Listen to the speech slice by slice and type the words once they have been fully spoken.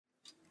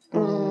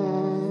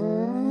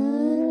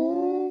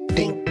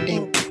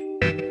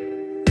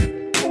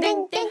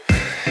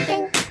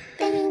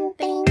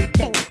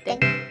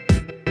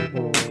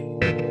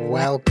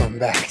Welcome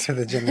back to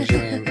the Jim and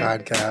Julian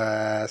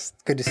podcast.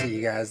 Good to see you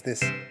guys.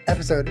 This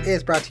episode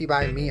is brought to you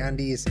by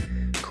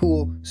MeUndies.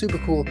 Cool,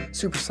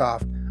 super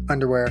soft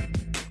underwear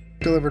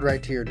delivered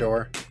right to your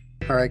door.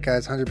 All right,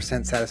 guys,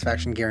 100%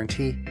 satisfaction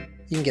guarantee.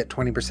 You can get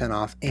 20%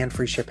 off and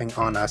free shipping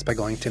on us by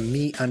going to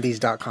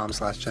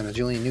MeUndies.com/Jenna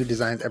Julian. New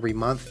designs every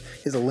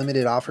month is a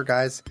limited offer,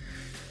 guys.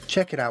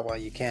 Check it out while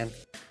you can.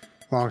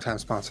 Longtime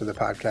sponsor of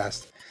the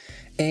podcast.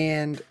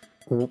 And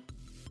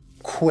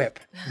Quip.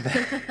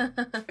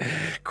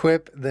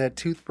 Quip, the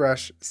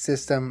toothbrush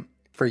system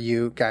for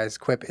you guys.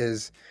 Quip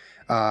is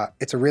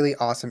it's a really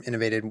awesome,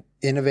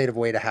 innovative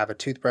way to have a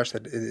toothbrush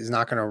that is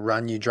not going to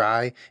run you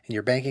dry in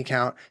your bank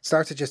account. It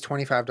starts at just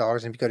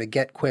 $25. And if you go to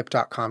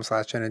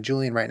getquip.com/Jenna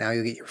Julian right now,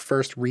 you'll get your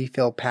first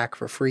refill pack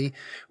for free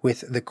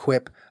with the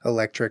Quip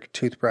electric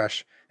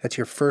toothbrush. That's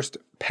your first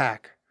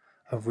pack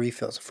of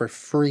refills for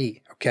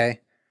free,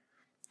 okay?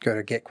 Go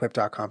to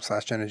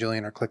getquip.com/Jenna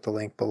Julian or click the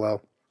link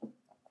below.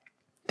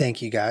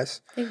 Thank you,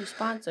 guys. Thank you,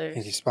 sponsors.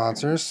 Thank you,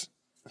 sponsors.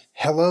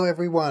 Hello,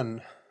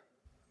 everyone.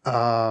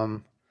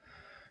 Wow,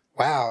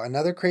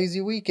 another crazy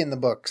week in the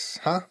books,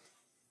 huh?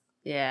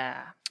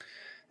 Yeah.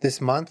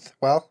 This month,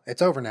 well,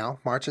 it's over now.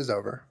 March is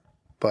over.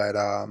 But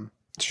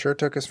it sure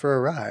took us for a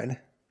ride.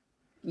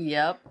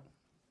 Yep.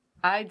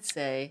 I'd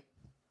say.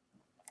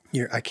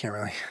 I can't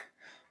really.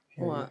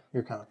 What?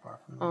 You're kind of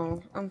far from me.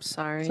 Oh, I'm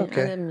sorry. It's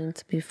okay. I didn't mean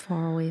to be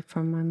far away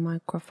from my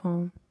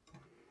microphone.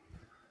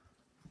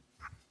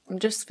 I'm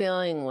just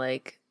feeling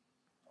like,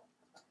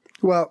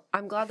 Well,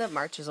 I'm glad that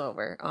March is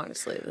over,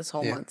 honestly. This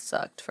whole month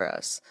sucked for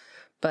us.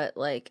 But,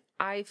 like,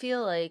 I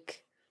feel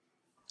like,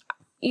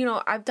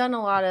 I've done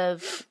a lot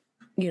of,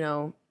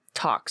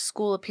 talks,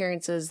 school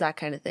appearances, that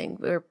kind of thing,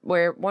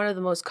 where one of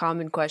the most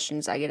common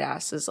questions I get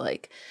asked is,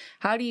 like,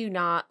 how do you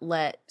not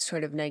let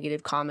sort of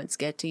negative comments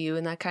get to you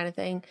and that kind of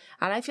thing?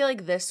 And I feel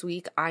like this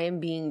week I am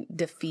being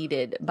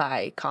defeated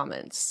by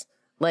comments.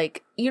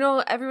 Like,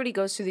 everybody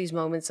goes through these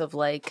moments of,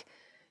 like,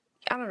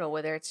 I don't know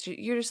whether it's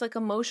you're just like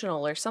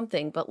emotional or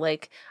something, but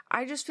like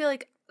I just feel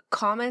like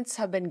comments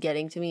have been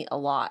getting to me a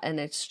lot, and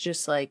it's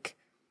just like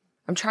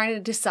I'm trying to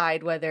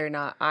decide whether or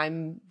not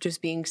I'm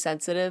just being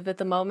sensitive at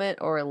the moment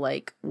or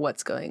like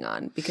what's going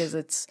on, because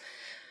it's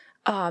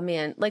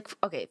man, like,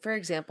 okay, for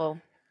example,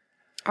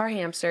 our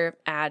hamster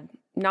Ad,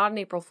 not an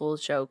April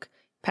Fool's joke,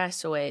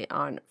 passed away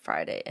on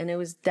Friday, and it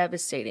was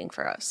devastating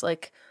for us.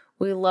 Like,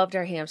 we loved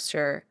our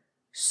hamster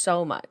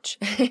so much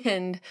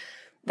and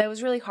that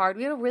was really hard.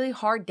 We had a really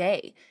hard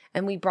day,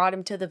 and we brought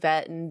him to the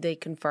vet, and they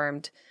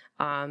confirmed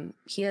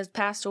he has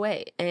passed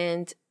away.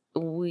 And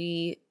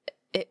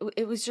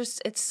it was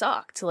just, it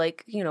sucked.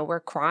 Like, we're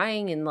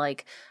crying and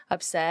like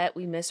upset.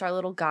 We miss our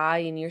little guy,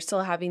 and you're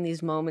still having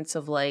these moments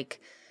of like,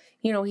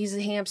 he's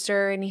a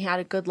hamster and he had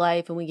a good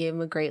life, and we gave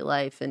him a great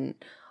life and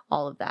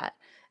all of that.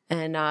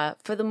 And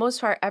for the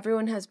most part,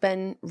 everyone has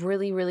been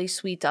really, really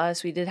sweet to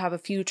us. We did have a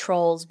few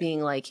trolls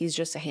being like, he's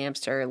just a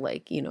hamster.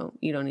 Like, you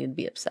don't need to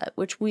be upset,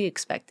 which we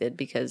expected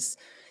because,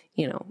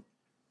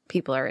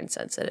 people are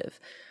insensitive.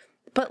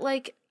 But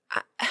like,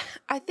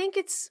 I think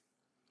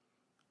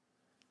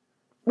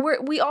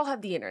we all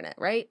have the internet,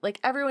 right? Like,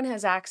 everyone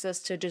has access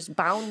to just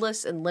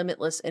boundless and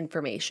limitless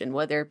information,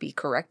 whether it be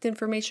correct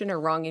information or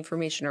wrong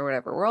information or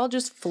whatever. We're all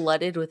just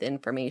flooded with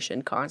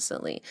information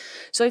constantly.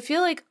 So I feel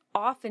like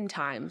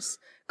oftentimes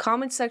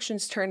comment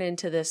sections turn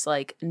into this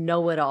like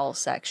know-it-all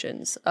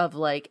sections of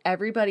like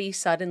everybody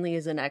suddenly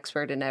is an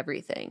expert in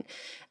everything.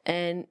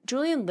 And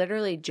Julian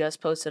literally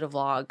just posted a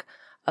vlog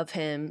of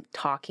him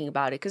talking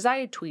about it because I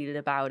had tweeted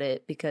about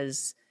it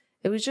because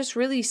it was just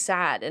really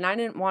sad, and I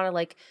didn't want to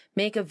like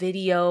make a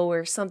video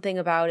or something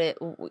about it.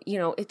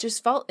 It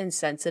just felt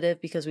insensitive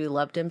because we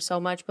loved him so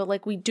much. But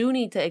like, we do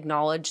need to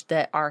acknowledge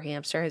that our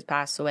hamster has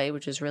passed away,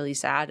 which is really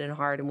sad and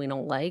hard and we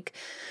don't like.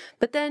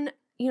 But then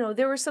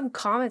there were some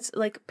comments,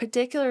 like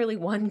particularly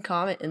one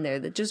comment in there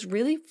that just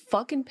really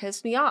fucking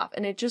pissed me off.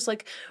 And it just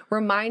like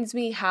reminds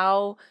me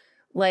how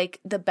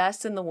like the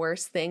best and the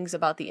worst things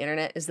about the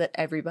internet is that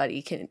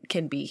everybody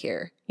can be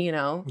here,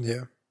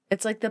 Yeah.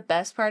 It's like the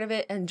best part of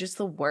it and just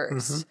the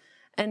worst. Mm-hmm.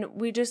 And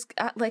we just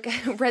like,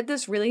 I read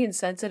this really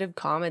insensitive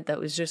comment that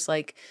was just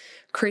like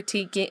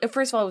critiquing.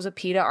 First of all, it was a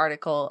PETA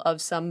article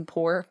of some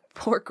poor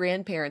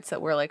grandparents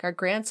that were like, our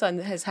grandson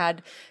has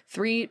had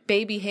 3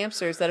 baby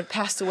hamsters that have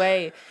passed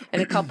away in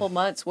a couple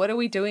months. What are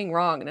we doing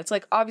wrong? And it's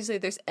like, obviously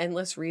there's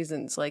endless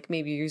reasons, like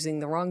maybe you're using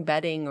the wrong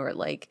bedding, or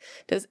like,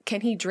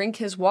 can he drink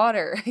his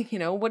water?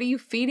 What are you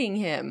feeding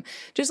him?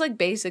 Just like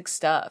basic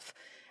stuff.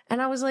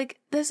 And I was like,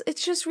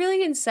 it's just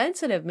really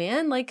insensitive,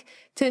 man. Like,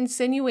 to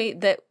insinuate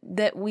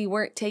that we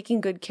weren't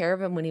taking good care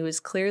of him when he was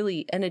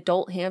clearly an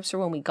adult hamster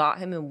when we got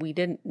him, and we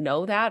didn't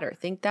know that or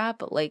think that.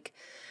 But like,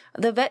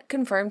 the vet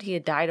confirmed he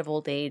had died of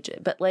old age.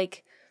 But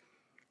like,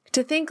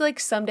 to think like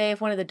someday if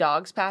one of the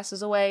dogs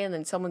passes away and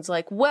then someone's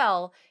like,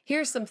 well,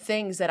 here's some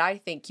things that I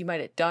think you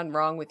might have done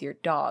wrong with your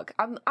dog.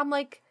 I'm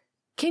like,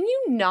 can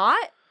you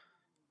not?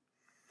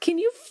 Can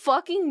you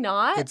fucking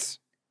not?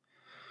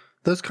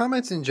 Those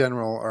comments in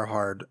general are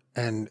hard,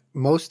 and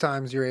most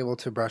times you're able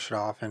to brush it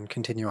off and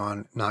continue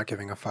on not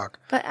giving a fuck.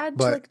 But Ad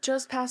like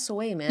just passed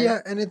away, man. Yeah,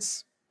 and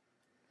it's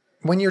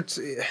when you're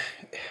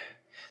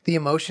the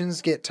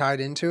emotions get tied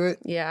into it.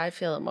 Yeah, I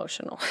feel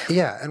emotional.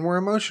 Yeah, and we're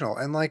emotional,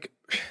 and like,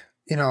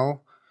 you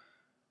know,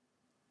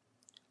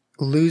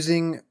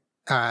 losing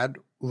Ad,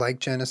 like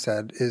Jenna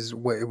said, it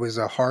was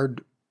a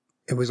hard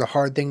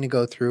thing to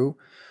go through.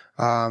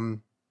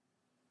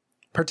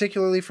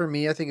 Particularly for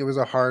me, I think it was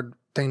a hard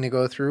thing to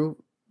go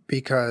through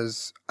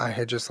because I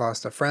had just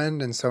lost a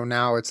friend, and so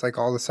now it's like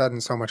all of a sudden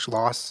so much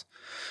loss.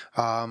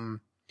 And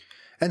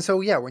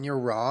so yeah, when you're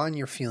raw and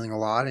you're feeling a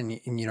lot, and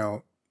you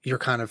know you're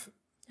kind of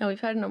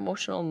we've had an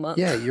emotional month.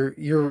 Yeah,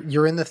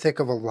 you're in the thick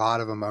of a lot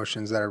of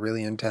emotions that are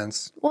really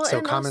intense. Well, so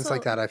comments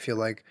like that, I feel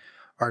like,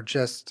 are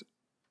just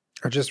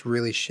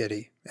really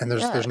shitty, and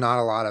there's not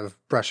a lot of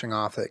brushing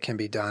off that can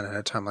be done at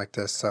a time like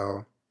this.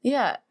 So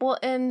yeah, well,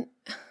 and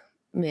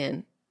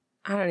man,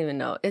 I don't even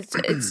know. It's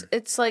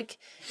like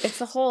it's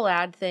the whole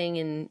Ad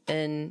thing,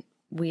 and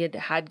we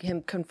had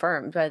him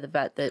confirmed by the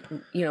vet that,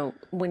 you know,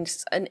 when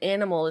an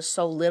animal is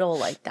so little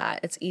like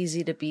that, it's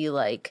easy to be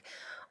like,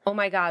 oh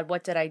my God,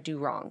 what did I do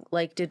wrong?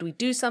 Like, did we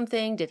do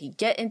something? Did he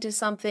get into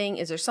something?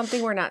 Is there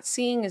something we're not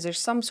seeing? Is there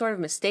some sort of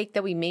mistake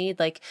that we made?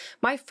 Like,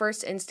 my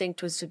first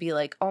instinct was to be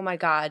like, oh my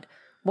God,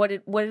 what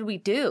did we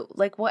do?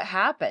 Like, what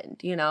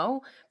happened, you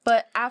know?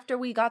 But after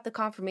we got the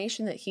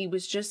confirmation that he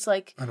was just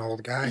like an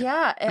old guy.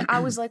 Yeah. And I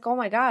was like, oh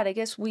my God, I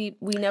guess we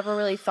never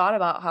really thought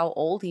about how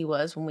old he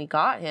was when we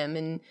got him.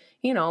 And,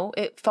 you know,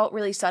 it felt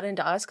really sudden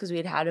to us because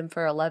we had him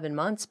for 11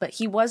 months, but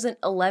he wasn't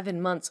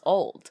 11 months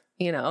old,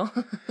 you know?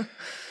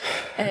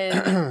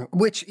 And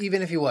which,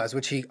 even if he was,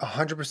 which he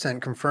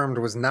 100% confirmed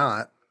was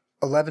not,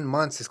 11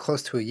 months is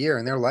close to a year,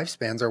 and their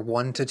lifespans are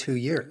 1 to 2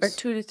 years. Or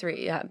 2 to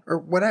 3, yeah. Or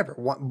whatever.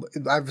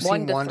 I've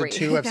seen 1 to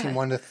 2. I've seen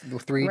 1 to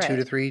 3, right. 2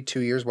 to 3, 2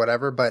 years,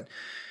 whatever. But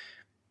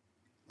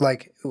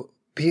like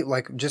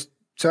just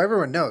so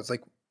everyone knows,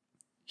 like,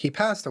 he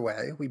passed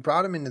away. We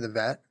brought him into the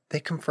vet. They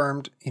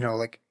confirmed, you know,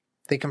 like,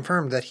 they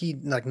confirmed that he,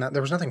 like,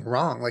 there was nothing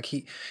wrong. Like,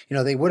 he, you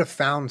know, they would have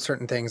found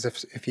certain things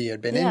if he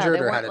had been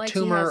injured or had a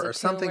tumor or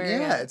something.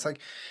 Yeah, it's like,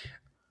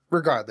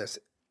 regardless,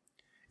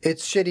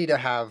 it's shitty to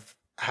have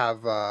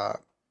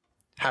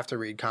to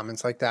read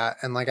comments like that.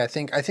 And like, I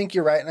think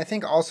you're right. And I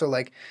think also,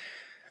 like,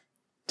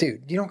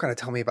 dude, you don't gotta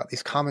tell me about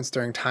these comments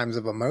during times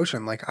of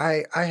emotion. Like,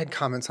 I had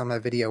comments on my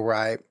video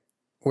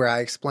where I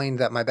explained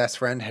that my best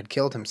friend had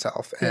killed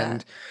himself,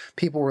 and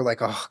people were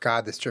like, oh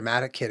God, this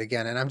dramatic kid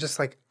again. And I'm just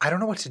like, I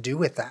don't know what to do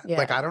with that. Yeah.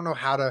 Like, I don't know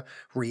how to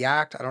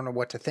react. I don't know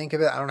what to think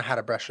of it. I don't know how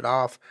to brush it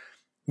off.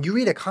 You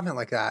read a comment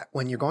like that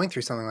when you're going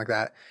through something like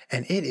that,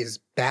 and it is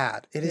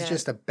bad. It is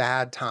just a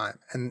bad time.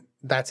 And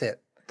that's it.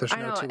 There's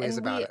no two ways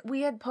about it.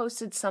 We had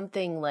posted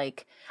something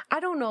like, I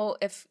don't know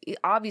if,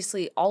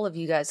 obviously all of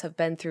you guys have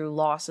been through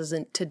losses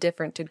to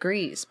different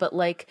degrees, but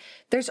like,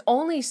 there's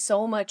only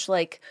so much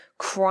like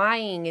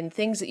crying and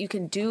things that you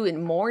can do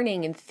in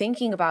mourning and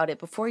thinking about it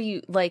before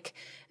you, like,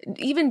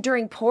 even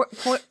during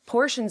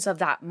portions of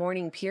that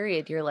mourning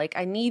period, you're like,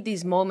 I need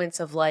these moments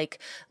of like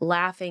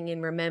laughing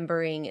and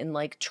remembering and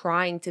like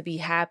trying to be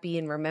happy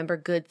and remember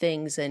good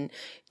things, and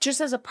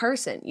just as a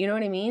person, you know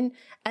what I mean?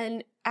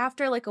 And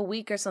after like a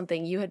week or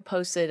something, you had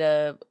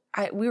posted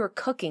we were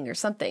cooking or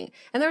something,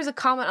 and there was a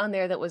comment on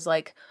there that was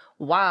like,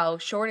 wow,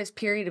 shortest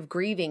period of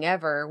grieving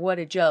ever. What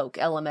a joke,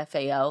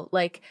 LMFAO.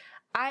 Like,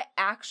 I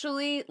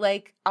actually,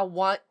 like, I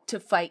want to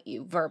fight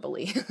you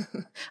verbally.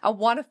 I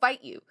want to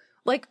fight you.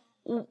 Like,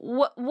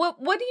 what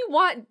do you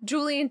want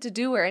Julian to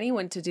do or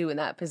anyone to do in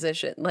that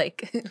position?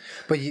 Like,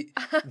 but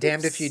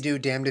damned if you do,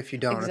 damned if you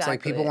don't. Exactly. It's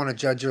like, people want to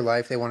judge your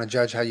life. They want to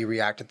judge how you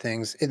react to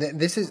things.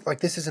 This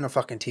isn't a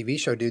fucking TV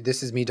show, dude.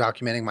 This is me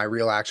documenting my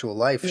real actual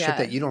life. Shit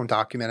that you don't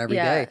document every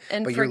day.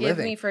 And but forgive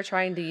me for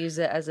trying to use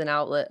it as an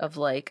outlet of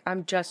like,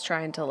 I'm just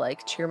trying to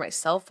like cheer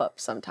myself up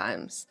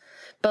sometimes.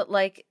 But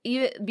like,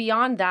 even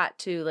beyond that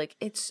too, like,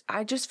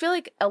 I just feel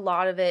like a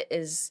lot of it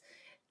is,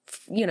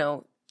 you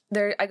know,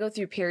 I go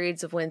through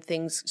periods of when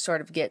things sort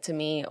of get to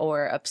me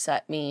or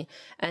upset me,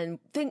 and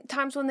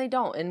times when they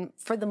don't. And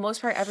for the most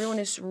part, everyone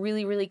is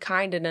really, really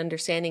kind and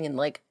understanding, and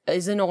like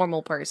is a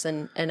normal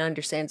person and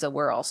understands that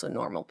we're also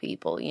normal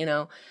people, you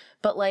know?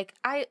 But like,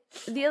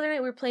 the other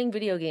night we were playing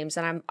video games,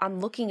 and I'm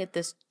looking at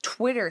this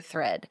Twitter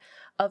thread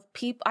of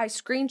people. I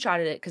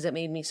screenshotted it because it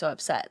made me so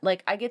upset.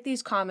 Like, I get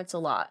these comments a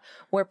lot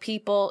where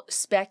people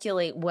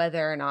speculate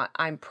whether or not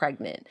I'm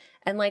pregnant.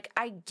 And like,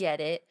 I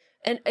get it.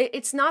 And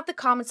it's not the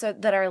comments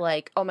that are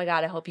like, oh my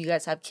God, I hope you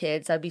guys have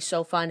kids. That'd be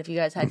so fun if you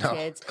guys had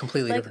kids.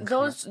 Completely like,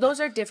 different. Those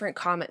are different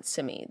comments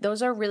to me.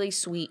 Those are really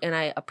sweet, and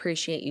I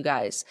appreciate you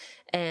guys.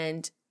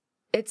 And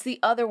it's the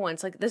other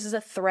ones. Like, this is a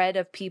thread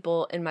of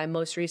people in my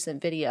most recent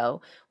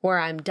video where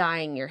I'm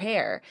dyeing your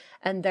hair,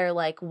 and they're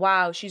like,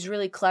 wow, she's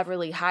really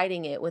cleverly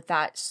hiding it with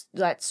that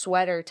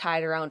sweater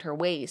tied around her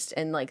waist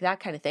and like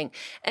that kind of thing.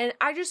 And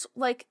I just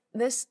like,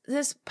 this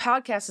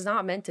podcast is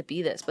not meant to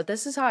be this, but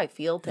this is how I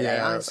feel today.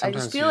 Yeah, I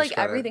just feel like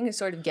everything is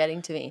sort of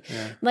getting to me.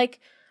 Yeah. Like,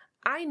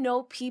 I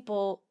know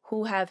people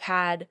who have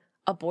had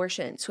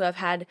abortions, who have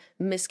had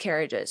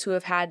miscarriages, who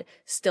have had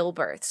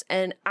stillbirths.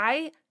 And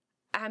I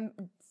am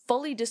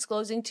fully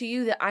disclosing to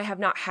you that I have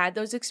not had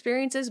those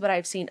experiences, but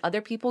I've seen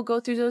other people go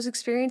through those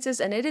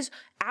experiences, and it is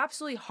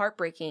absolutely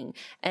heartbreaking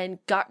and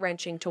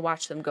gut-wrenching to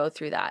watch them go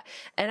through that.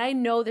 And I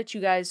know that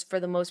you guys, for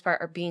the most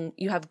part,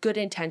 you have good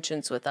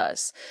intentions with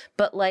us,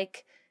 but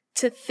like,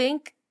 to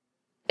think,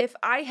 if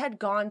I had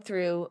gone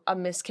through a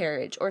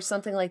miscarriage or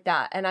something like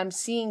that, and I'm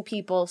seeing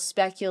people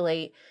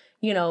speculate,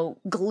 you know,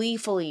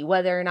 gleefully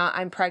whether or not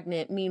I'm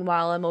pregnant,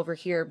 meanwhile I'm over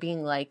here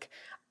being like,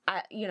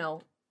 you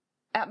know,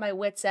 at my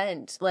wit's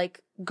end,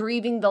 like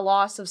grieving the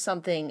loss of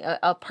something,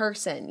 a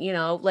person, you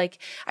know, like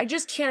I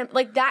just can't,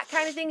 like that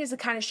kind of thing is the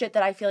kind of shit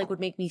that I feel like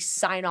would make me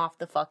sign off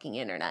the fucking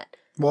internet.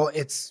 Well,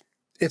 it's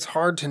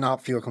hard to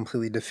not feel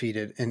completely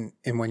defeated in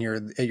when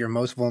you're at your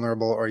most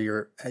vulnerable, or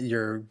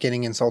you're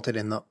getting insulted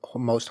in the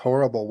most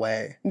horrible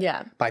way.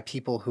 Yeah. By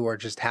people who are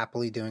just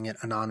happily doing it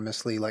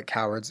anonymously like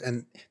cowards.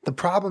 And the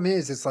problem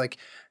is, it's like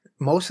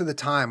most of the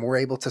time we're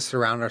able to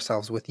surround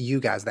ourselves with you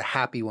guys, the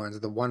happy ones,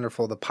 the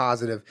wonderful, the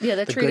positive, yeah,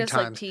 that the treat good us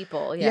times. like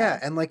people. Yeah. Yeah,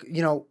 and like,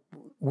 you know,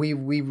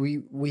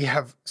 we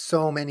have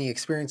so many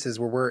experiences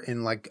where we're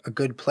in like a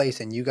good place,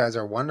 and you guys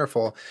are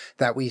wonderful,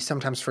 that we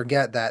sometimes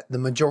forget that the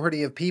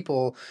majority of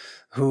people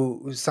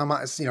who sign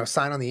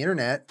on the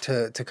internet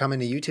to come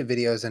into YouTube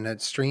videos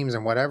and streams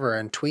and whatever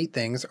and tweet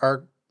things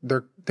are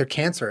they're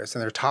cancerous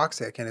and they're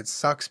toxic, and it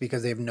sucks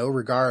because they have no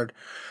regard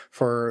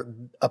for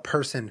a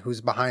person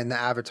who's behind the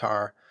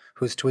avatar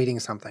who's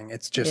tweeting something.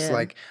 It's just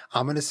like,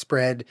 I'm going to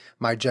spread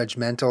my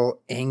judgmental,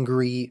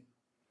 angry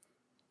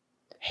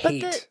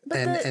hate.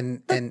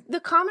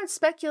 The comments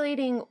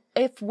speculating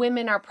if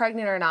women are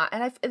pregnant or not,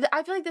 and I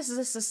feel like this is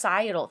a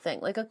societal thing,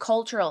 like a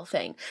cultural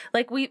thing.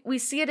 Like we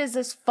see it as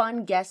this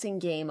fun guessing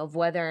game of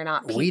whether or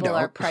not people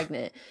are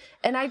pregnant.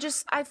 And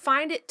I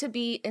find it to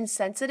be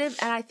insensitive,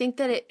 and I think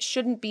that it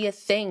shouldn't be a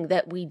thing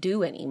that we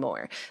do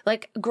anymore.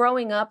 Like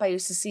growing up, I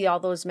used to see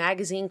all those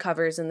magazine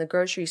covers in the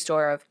grocery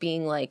store of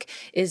being like,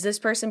 is this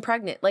person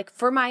pregnant? Like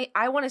for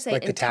I want to say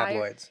like the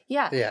tabloids.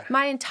 Yeah.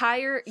 My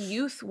entire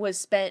youth was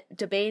spent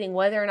debating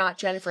whether or not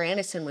Jennifer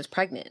Aniston was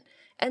pregnant.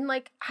 And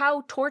like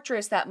how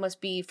torturous that must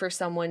be for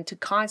someone to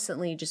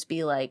constantly just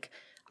be like,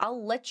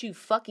 I'll let you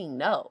fucking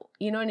know.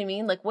 You know what I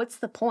mean? Like, what's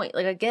the point?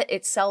 Like, I get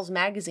it sells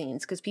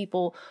magazines because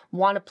people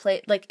want to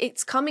play, like,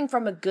 it's coming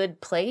from a good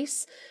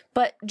place,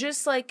 but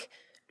just like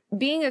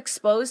being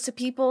exposed to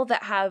people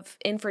that have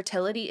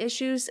infertility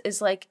issues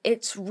is like,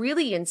 it's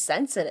really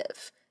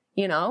insensitive,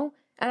 you know?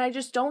 And I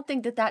just don't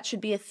think that that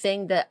should be a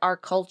thing that our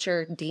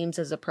culture deems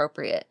as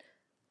appropriate.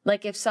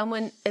 Like if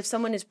someone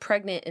is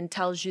pregnant and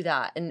tells you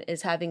that and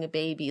is having a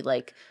baby,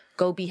 like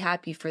go be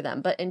happy for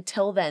them. But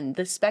until then,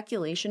 the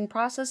speculation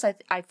process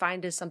I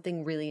find is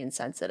something really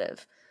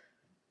insensitive.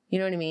 You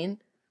know what I mean?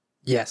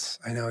 Yes,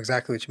 I know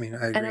exactly what you mean.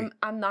 I agree. And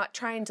I'm not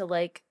trying to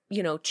like,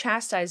 you know,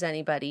 chastise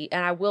anybody.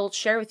 And I will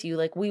share with you,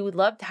 like, we would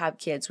love to have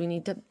kids. We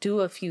need to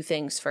do a few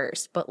things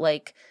first. But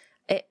like,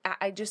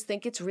 I just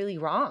think it's really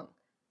wrong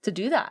to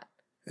do that.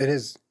 It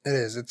is.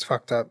 It's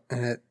fucked up.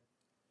 And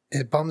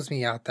it bums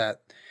me out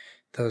that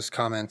those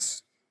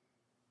comments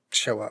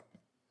show up.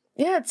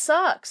 Yeah, it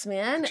sucks,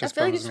 man. I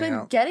feel like it's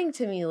been getting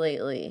to me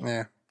lately.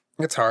 Yeah,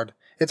 it's hard.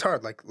 It's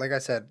hard. Like I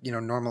said, you know,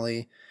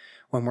 normally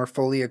when we're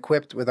fully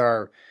equipped with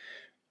our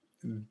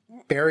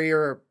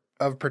barrier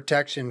of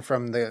protection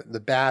from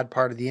the bad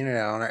part of the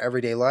internet on our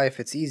everyday life,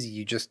 it's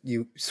easy.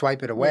 You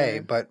swipe it away.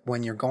 Yeah. But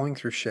when you're going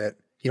through shit,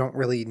 you don't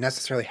really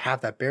necessarily have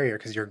that barrier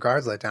because your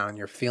guard's let down and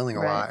you're feeling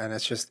a lot. And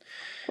it's just,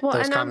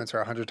 those comments are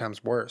 100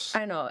 times worse.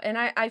 I know. And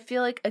I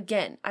feel like,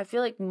 again,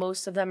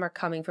 most of them are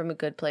coming from a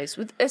good place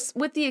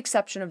with the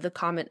exception of the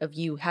comment of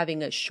you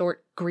having a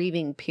short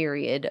grieving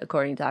period,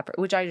 according to that,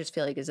 which I just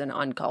feel like is an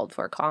uncalled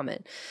for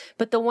comment.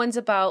 But the ones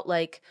about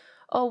like,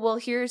 oh, well,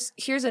 here's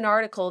an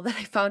article that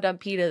I found on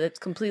PETA that's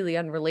completely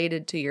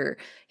unrelated to your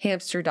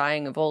hamster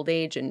dying of old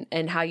age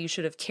and how you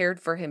should have cared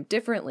for him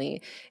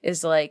differently,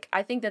 is like,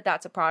 I think that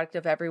that's a product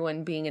of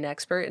everyone being an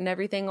expert in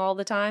everything all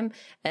the time.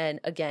 And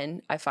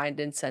again, I find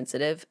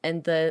insensitive.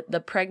 And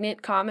the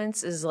pregnant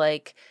comments is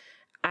like,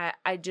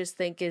 I just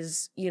think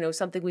is, you know,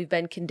 something we've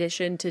been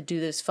conditioned to do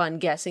this fun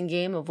guessing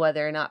game of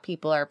whether or not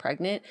people are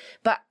pregnant.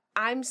 But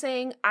I'm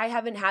saying I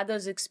haven't had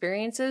those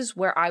experiences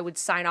where I would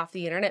sign off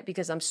the internet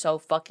because I'm so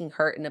fucking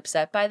hurt and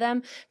upset by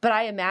them. But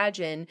I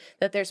imagine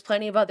that there's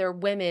plenty of other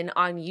women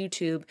on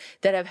YouTube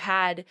that have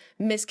had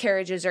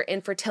miscarriages or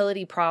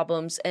infertility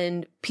problems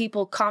and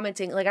people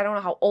commenting, like, I don't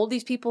know how old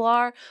these people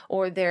are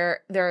or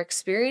their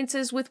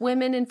experiences with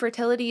women and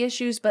fertility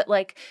issues. But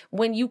like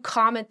when you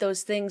comment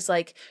those things,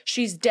 like,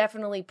 she's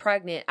definitely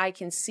pregnant, I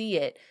can see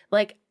it.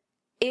 Like,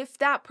 if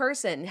that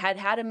person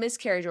had a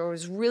miscarriage or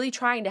was really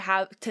trying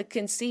to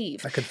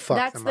conceive,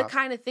 that's the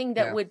kind of thing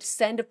that would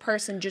send a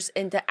person just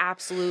into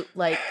absolute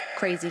like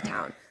crazy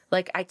town.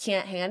 Like, I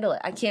can't handle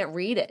it. I can't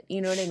read it.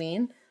 You know what I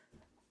mean?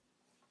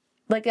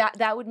 Like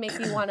that would make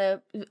me want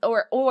to,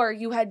 or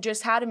you had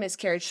just had a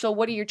miscarriage. So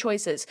what are your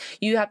choices?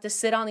 You have to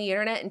sit on the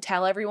internet and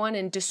tell everyone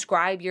and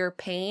describe your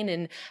pain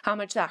and how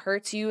much that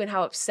hurts you and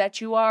how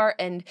upset you are.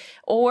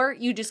 Or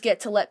you just get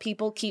to let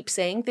people keep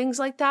saying things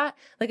like that.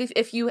 Like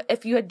if you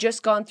had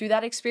just gone through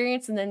that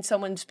experience and then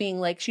someone's being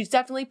like, she's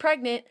definitely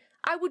pregnant,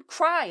 I would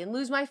cry and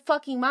lose my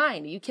fucking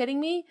mind. Are you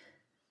kidding me?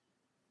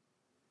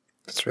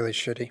 It's really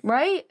shitty.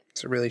 Right?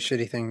 It's a really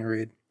shitty thing to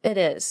read. It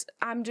is.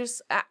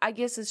 I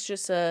guess it's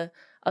just a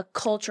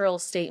cultural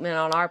statement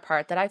on our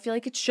part that I feel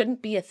like it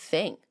shouldn't be a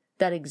thing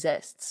that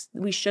exists.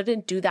 We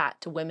shouldn't do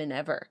that to women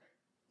ever,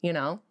 you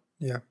know?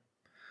 Yeah.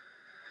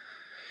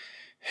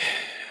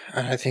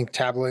 And I think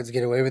tabloids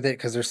get away with it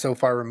because they're so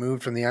far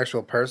removed from the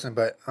actual person.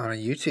 But on a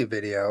YouTube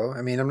video,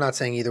 I mean, I'm not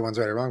saying either one's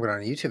right or wrong, but on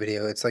a YouTube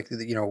video, it's like,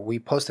 you know, we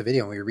post a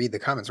video and we read the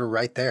comments. We're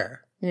right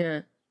there.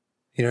 Yeah.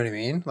 You know what I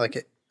mean?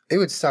 Like it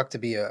would suck to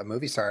be a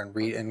movie star and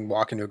read and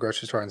walk into a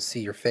grocery store and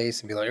see your face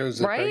and be like, "Oh, is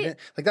it pregnant?"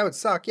 Like that would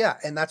suck. Yeah,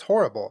 and that's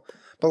horrible.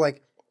 But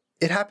like,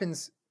 it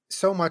happens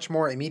so much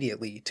more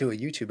immediately to a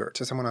YouTuber,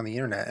 to someone on the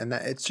internet, and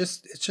that it's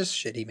just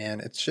shitty,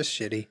 man. It's just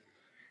shitty.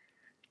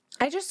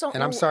 I just don't.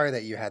 And I'm sorry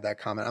that you had that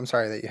comment. I'm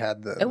sorry that you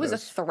had the. It was a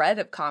thread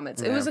of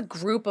comments. Yeah. It was a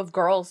group of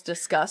girls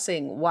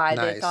discussing why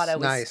they thought I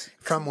was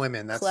from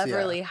women. That's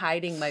cleverly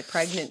hiding my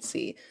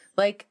pregnancy.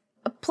 Like,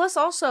 plus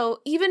also,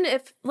 even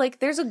if like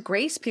there's a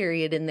grace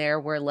period in there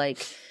where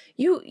like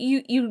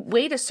you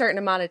wait a certain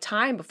amount of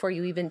time before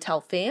you even tell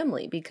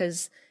family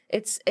because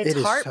it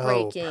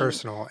heartbreaking, so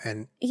personal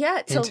and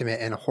yeah,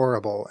 intimate and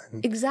horrible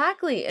and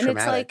exactly. And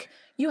traumatic. It's like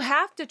you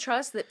have to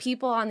trust that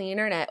people on the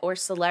internet or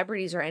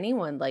celebrities or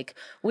anyone like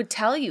would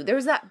tell you. There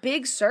was that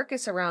big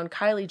circus around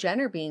Kylie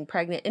Jenner being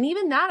pregnant, and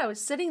even that I was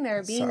sitting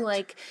there being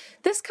like,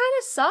 this kind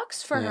of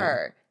sucks for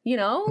her, you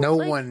know?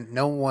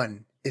 No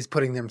one is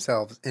putting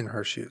themselves in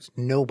her shoes.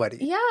 Nobody.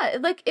 Yeah,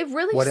 like it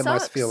really what sucks. It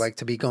must feel like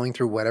to be going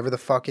through whatever the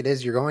fuck it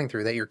is you're going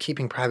through that you're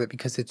keeping private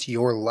because it's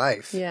your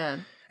life. Yeah.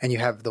 And you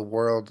have the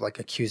world like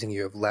accusing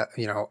you of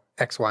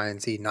X, Y,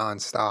 and Z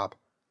nonstop.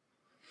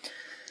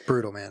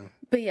 Brutal, man.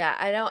 But yeah,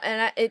 I don't,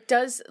 and it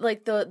does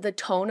like the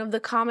tone of the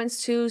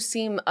comments too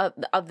seem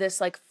of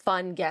this like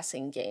fun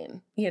guessing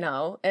game, you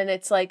know? And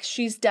it's like,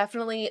 she's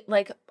definitely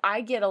like,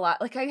 I get a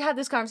lot, like I had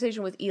this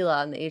conversation with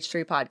Hila on the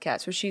H3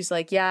 podcast where she's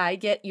like, yeah, I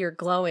get you're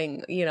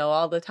glowing, you know,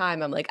 all the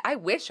time. I'm like, I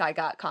wish I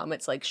got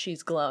comments like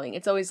she's glowing.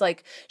 It's always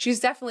like, she's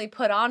definitely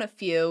put on a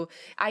few.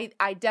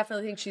 I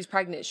definitely think she's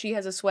pregnant. She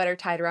has a sweater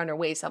tied around her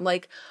waist. I'm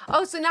like,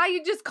 oh, so now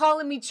you're just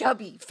calling me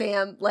chubby,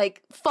 fam.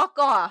 Like, fuck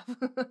off.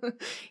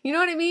 You know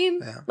what I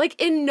mean? Yeah. Like,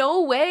 in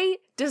no way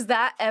does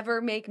that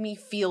ever make me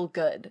feel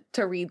good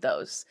to read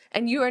those.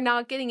 And you are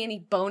not getting any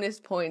bonus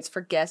points for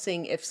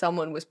guessing if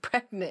someone was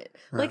pregnant.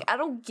 Yeah. Like, I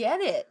don't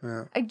get it.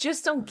 Yeah. I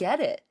just don't get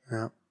it.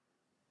 Yeah.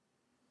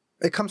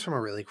 It comes from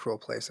a really cruel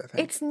place, I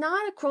think. It's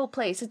not a cruel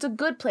place. It's a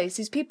good place.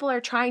 These people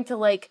are trying to,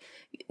 like,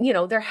 you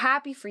know, they're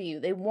happy for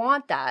you. They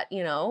want that,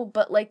 you know,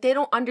 but, like, they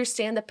don't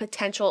understand the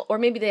potential, or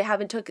maybe they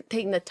haven't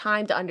taken the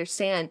time to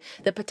understand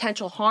the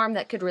potential harm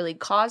that could really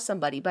cause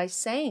somebody by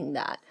saying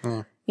that,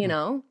 you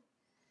know?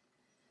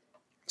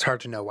 It's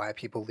hard to know why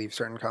people leave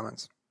certain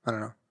comments. I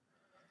don't know.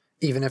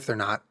 Even if they're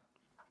not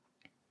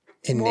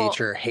in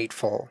nature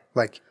hateful,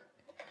 like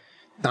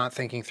not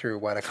thinking through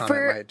what a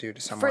comment might do to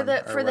someone.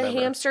 For the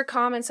hamster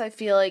comments, I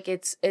feel like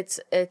it's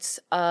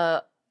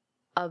a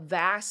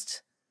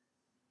vast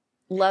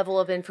level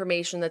of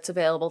information that's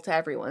available to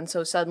everyone.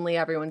 So suddenly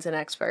everyone's an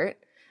expert.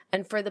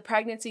 And for the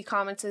pregnancy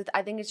comments,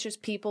 I think it's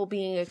just people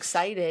being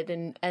excited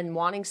and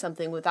wanting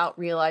something without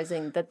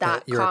realizing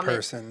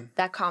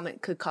that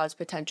comment could cause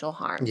potential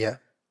harm. Yeah.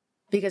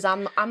 Because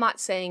I'm not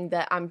saying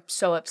that I'm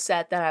so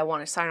upset that I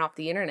want to sign off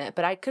the internet,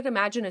 but I could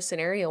imagine a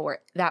scenario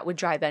where that would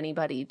drive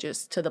anybody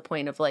just to the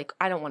point of like,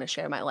 I don't want to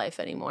share my life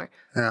anymore.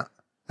 Yeah.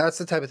 That's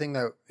the type of thing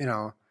that, you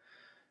know,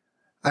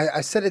 I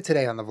said it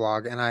today on the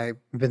vlog, and I've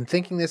been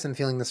thinking this and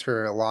feeling this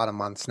for a lot of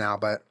months now,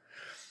 but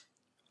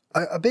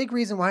a big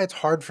reason why it's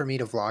hard for me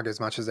to vlog as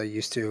much as I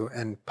used to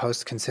and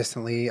post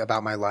consistently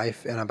about my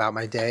life and about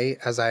my day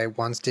as I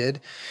once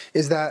did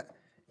is that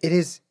it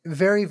is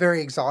very,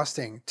 very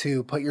exhausting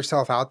to put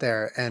yourself out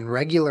there and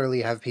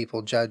regularly have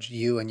people judge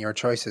you and your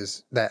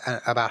choices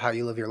about how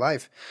you live your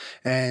life.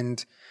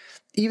 And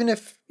even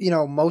if, you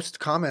know,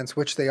 most comments,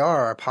 which they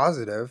are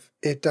positive,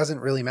 it doesn't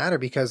really matter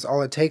because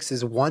all it takes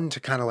is one to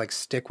kind of like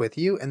stick with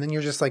you. And then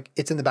you're just like,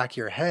 it's in the back of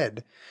your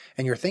head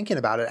and you're thinking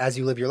about it as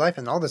you live your life.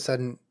 And all of a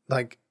sudden,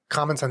 like,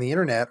 comments on the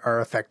internet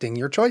are affecting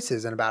your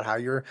choices and about how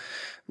you're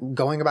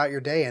going about your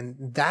day. And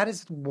that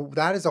is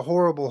a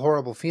horrible,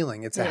 horrible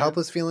feeling. It's a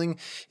helpless feeling.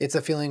 It's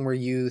a feeling where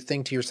you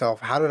think to yourself,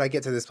 how did I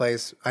get to this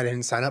place? I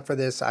didn't sign up for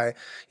this. I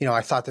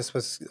thought this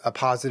was a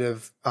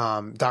positive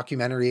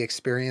documentary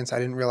experience. I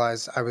didn't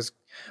realize I was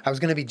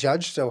going to be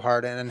judged so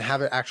hard and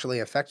have it actually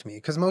affect me.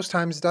 Because most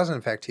times it doesn't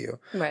affect you.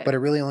 Right. But it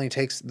really only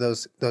takes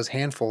those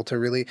handful to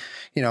really,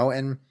 you know,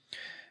 and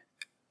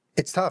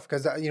it's tough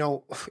because, you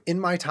know, in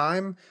my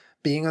time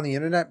being on the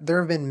internet, there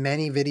have been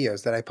many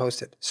videos that I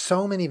posted,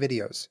 so many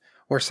videos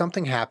where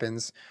something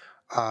happens,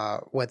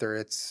 whether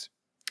it's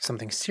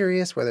something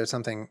serious, whether it's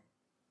something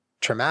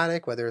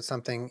traumatic, whether it's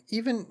something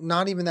even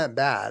not even that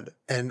bad,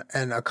 and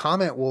a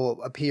comment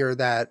will appear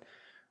that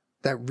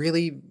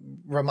really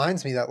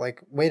reminds me that,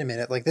 like, wait a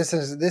minute, like this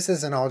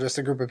isn't all just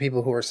a group of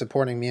people who are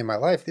supporting me in my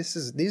life.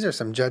 These are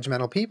some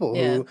judgmental people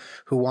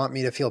who want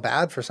me to feel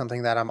bad for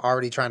something that I'm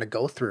already trying to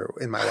go through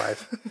in my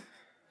life.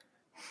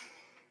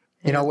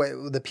 You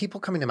know, the people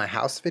coming to my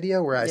house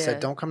video where I said,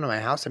 don't come to my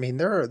house. I mean,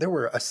 there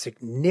were a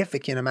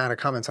significant amount of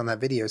comments on that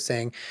video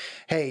saying,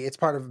 hey, it's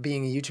part of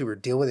being a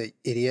YouTuber. Deal with it,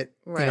 idiot.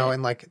 Right. You know,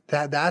 and like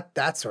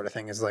that sort of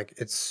thing is like,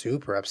 it's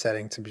super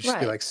upsetting to just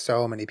be like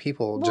so many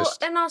people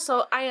and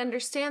also I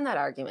understand that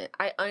argument.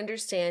 I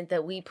understand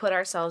that we put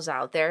ourselves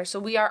out there.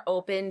 So we are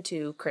open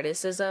to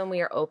criticism.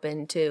 We are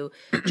open to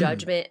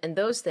judgment and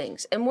those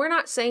things. And we're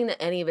not saying that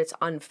any of it's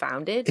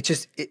unfounded.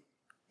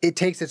 It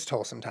takes its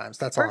toll sometimes.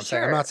 That's all I'm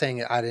saying. I'm not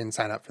saying I didn't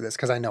sign up for this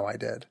because I know I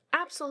did.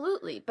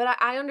 Absolutely. But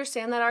I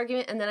understand that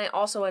argument. And then I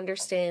also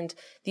understand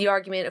the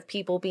argument of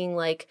people being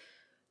like,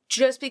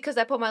 just because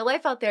I put my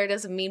life out there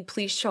doesn't mean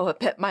please show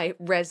up at my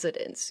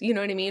residence. You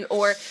know what I mean?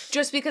 Or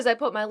just because I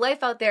put my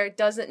life out there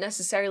doesn't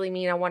necessarily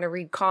mean I want to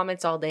read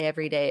comments all day,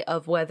 every day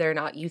of whether or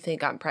not you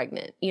think I'm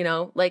pregnant. You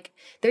know, like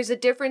there's a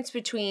difference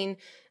between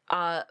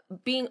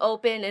being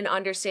open and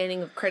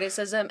understanding of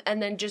criticism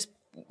and then just,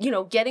 you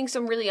know, getting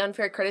some really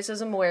unfair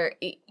criticism where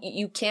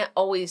you can't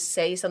always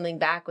say something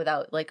back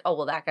without like, oh,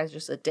 well, that guy's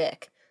just a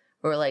dick.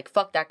 Or like,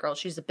 fuck that girl,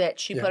 she's a bitch.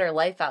 She put her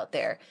life out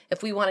there.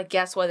 If we want to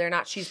guess whether or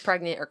not she's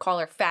pregnant or call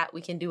her fat,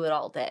 we can do it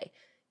all day,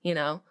 you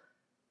know?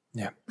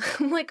 Yeah.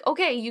 I'm like,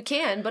 okay, you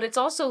can, but it's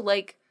also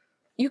like,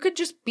 you could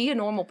just be a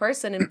normal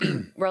person and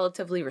be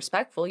relatively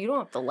respectful. You don't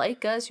have to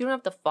like us. You don't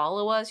have to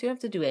follow us. You don't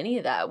have to do any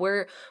of that.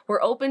 We're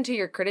open to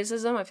your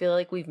criticism. I feel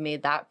like we've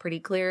made that pretty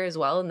clear as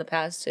well in the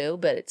past too.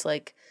 But it's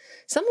like,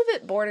 some of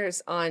it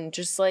borders on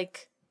just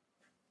like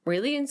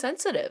really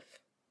insensitive.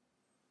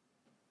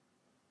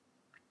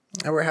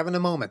 And we're having a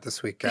moment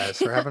this week,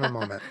 guys. We're having a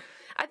moment.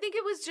 I think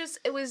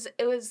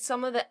it was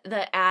some of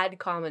the ad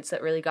comments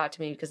that really got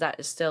to me because that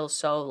is still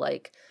so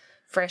like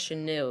fresh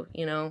and new,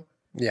 you know?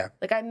 Yeah.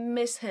 Like I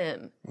miss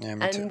him. Yeah,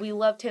 me too. We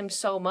loved him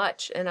so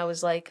much. And I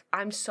was like,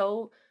 I'm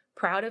so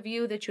proud of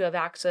you that you have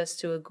access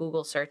to a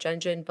Google search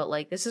engine, but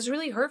like this is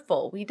really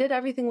hurtful. We did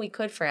everything we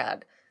could for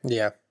Ad.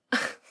 Yeah.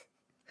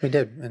 We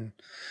did.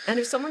 And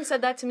if someone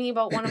said that to me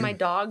about one of my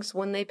dogs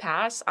when they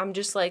pass, I'm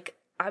just like,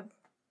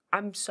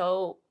 I'm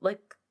so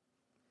like,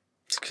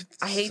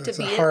 I hate to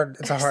be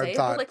it's a hard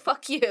thought. But like,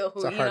 fuck you,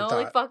 you know, thought.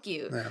 like, fuck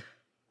you. Yeah.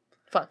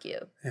 Fuck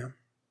you. Yeah.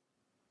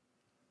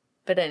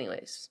 But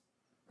anyways,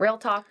 real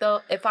talk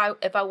though, if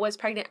I was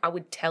pregnant, I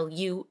would tell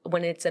you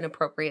when it's an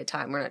appropriate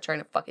time. We're not trying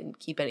to fucking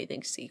keep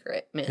anything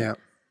secret, man. Yeah.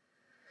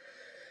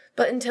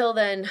 But until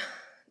then,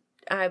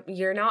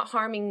 you're not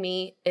harming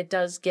me. It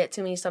does get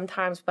to me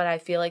sometimes, but I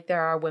feel like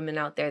there are women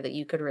out there that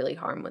you could really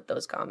harm with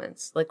those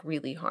comments. Like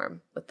really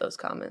harm with those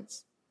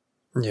comments.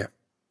 Yeah.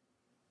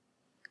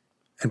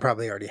 And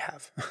probably already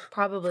have.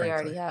 Probably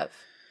already have.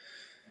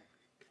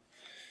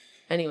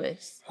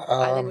 Anyways,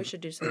 I think we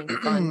should do something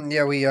fun.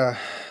 Yeah, we our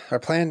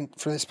plan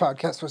for this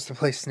podcast was to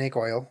play Snake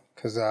Oil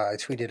because I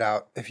tweeted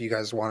out if you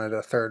guys wanted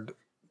a third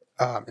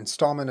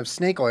installment of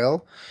Snake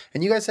Oil,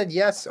 and you guys said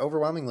yes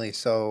overwhelmingly.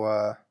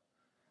 So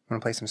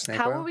want to play some Snake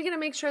Oil? How are we going to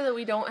make sure that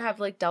we don't have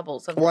like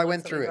doubles? Well, I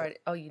went through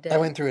it. Oh, you did? I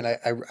went through it.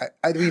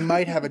 I we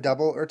might have a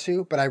double or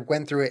two, but I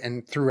went through it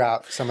and threw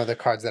out some of the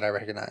cards that I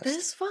recognized.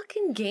 This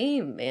fucking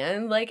game,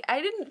 man. Like,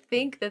 I didn't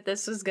think that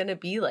this was going to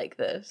be like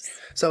this.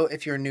 So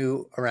if you're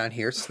new around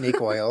here, Snake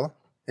Oil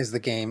is the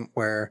game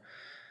where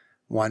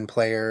one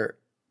player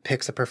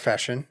picks a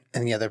profession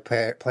and the other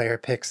player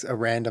picks a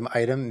random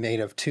item made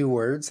of two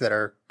words that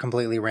are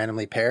completely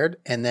randomly paired,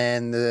 and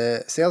then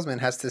the salesman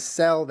has to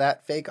sell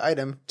that fake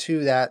item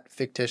to that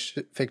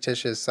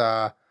fictitious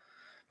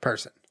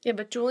person. Yeah,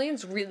 but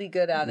Julian's really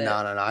good at it. No,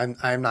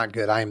 I'm not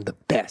good. I am the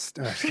best.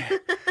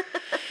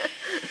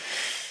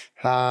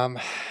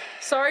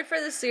 Sorry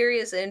for the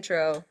serious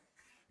intro.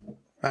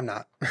 I'm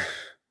not.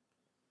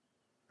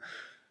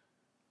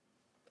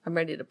 I'm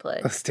ready to play.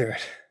 Let's do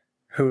it.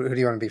 Who do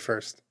you want to be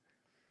first?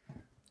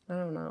 I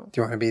don't know.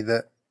 Do you want to be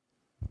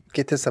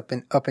get this up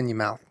in your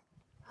mouth?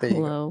 There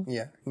Hello. You go.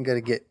 Yeah, you got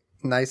to get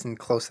nice and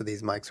close to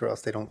these mics, or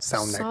else they don't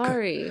sound that good.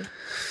 Sorry.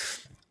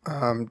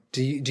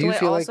 Do you do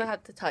feel I also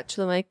have to touch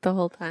the mic the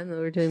whole time that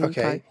we're doing the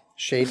okay?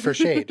 Shade for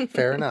shade.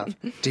 Fair enough.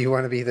 Do you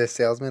want to be the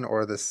salesman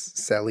or the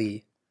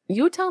sellie?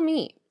 You tell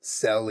me.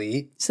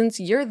 Sellie. Since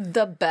you're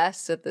the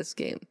best at this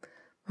game,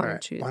 why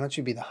don't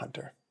you be the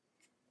hunter?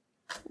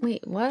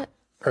 Wait, what?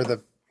 Or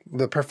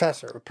the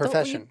profession,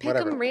 Don't you pick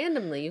whatever. them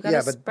randomly. You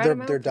gotta spread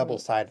them out. They're double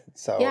sided.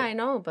 So yeah, I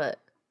know, but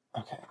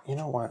okay. You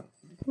know what?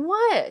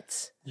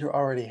 What? You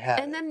already have.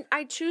 And then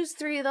I choose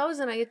 3 of those,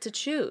 and I get to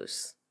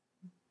choose.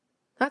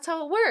 That's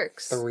how it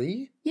works.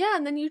 3? Yeah,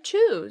 and then you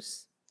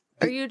choose.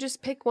 Or you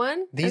just pick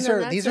one. These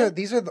are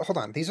hold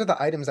on. These are the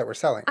items that we're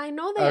selling. I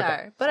know they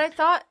are, but I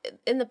thought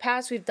in the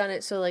past we've done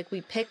it so like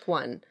we pick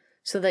one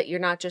so that you're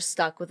not just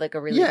stuck with like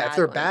a really bad if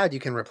they're one. bad, you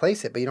can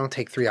replace it, but you don't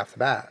take 3 off the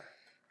bat.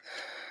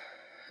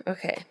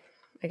 Okay.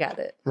 I got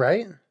it.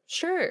 Right?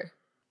 Sure.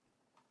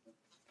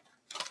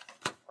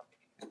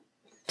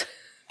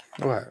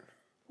 What?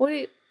 What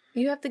do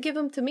you have to give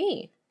them to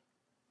me?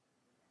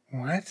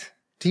 What?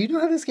 Do you know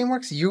how this game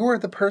works? You're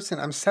the person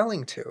I'm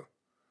selling to.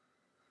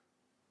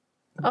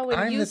 Oh,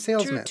 and I'm you the drew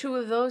salesman. 2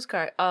 of those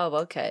cards. Oh,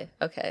 okay.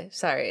 Okay.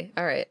 Sorry.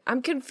 All right.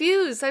 I'm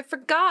confused. I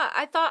forgot.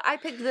 I thought I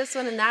picked this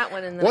one and that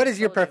one. And then What I is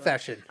your told you.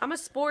 profession? I'm a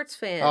sports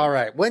fan. All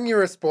right. When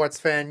you're a sports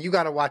fan, you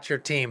got to watch your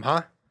team,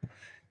 huh?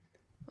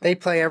 They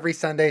play every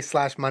Sunday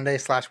 / Monday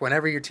 /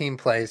 whenever your team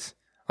plays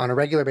on a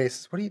regular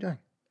basis. What are you doing?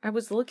 I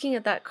was looking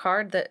at that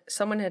card that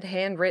someone had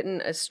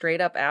handwritten a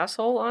straight up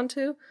asshole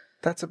onto.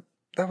 That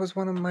was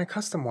one of my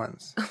custom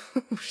ones.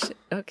 Oh, shit.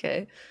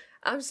 Okay.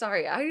 I'm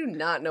sorry. I do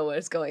not know what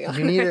is going on.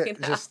 You need right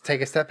to now. just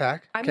take a step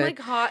back. I'm okay? like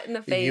hot in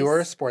the face. You're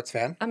a sports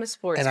fan. I'm a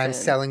sports and fan. I'm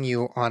selling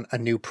you on a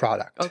new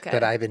product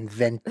that I've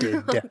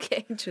invented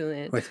Okay,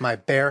 Julian. with my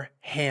bare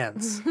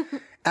hands.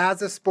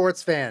 As a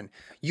sports fan,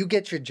 you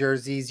get your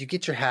jerseys, you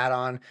get your hat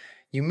on,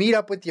 you meet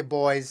up with your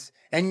boys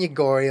and your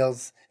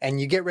Gorils,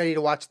 and you get ready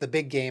to watch the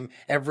big game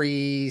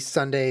every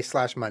Sunday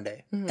 /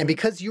 Monday. Mm-hmm. And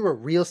because you're a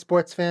real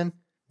sports fan,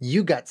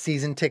 you got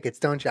season tickets,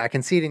 don't you? I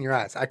can see it in your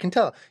eyes. I can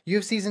tell. You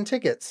have season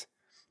tickets.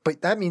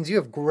 But that means you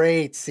have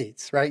great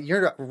seats, right?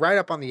 You're right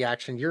up on the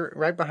action. You're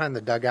right behind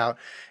the dugout,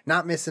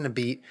 not missing a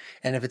beat.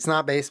 And if it's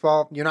not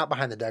baseball, you're not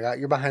behind the dugout.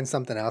 You're behind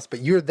something else, but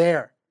you're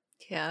there.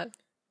 Yeah.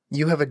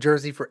 You have a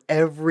jersey for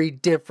every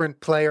different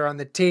player on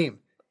the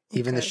team,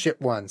 even the Okay.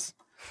 shit ones,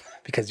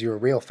 because you're a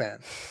real fan.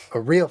 A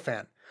real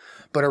fan.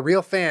 But a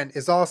real fan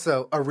is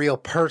also a real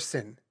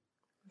person.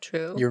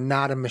 True. You're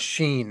not a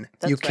machine.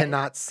 That's You right.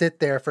 cannot sit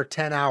there for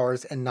 10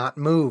 hours and not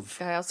move.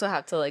 I also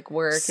have to like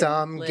work.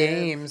 Some and live.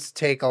 games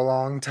take a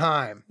long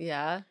time.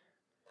 Yeah.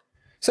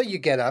 So you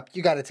get up,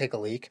 you got to take a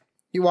leak.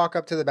 You walk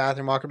up to the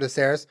bathroom, walk up the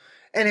stairs,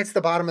 and it's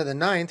the bottom of the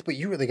 9th, but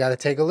you really got to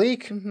take a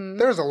leak. Mm-hmm.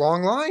 There's a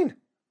long line.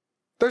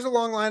 There's a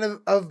long line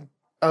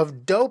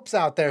of dopes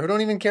out there who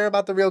don't even care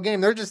about the real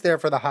game. They're just there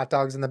for the hot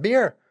dogs and the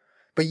beer.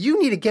 But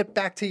you need to get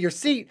back to your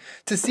seat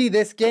to see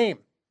this game.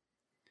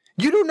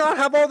 You do not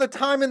have all the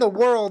time in the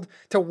world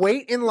to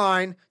wait in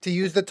line to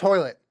use the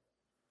toilet.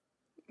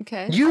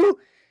 Okay. You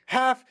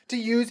have to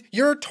use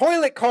your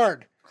toilet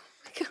card.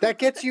 That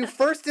gets you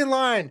first in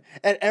line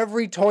at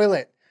every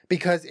toilet.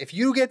 Because if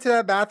you get to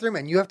that bathroom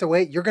and you have to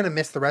wait, you're going to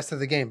miss the rest of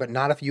the game. But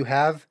not if you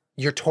have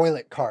your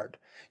toilet card.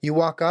 You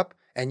walk up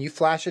and you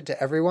flash it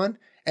to everyone,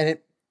 and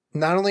it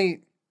not only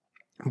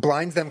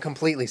blinds them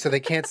completely so they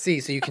can't see,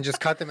 so you can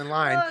just cut them in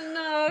line. Oh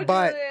no,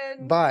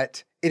 Julian.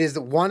 But it is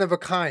one of a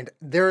kind.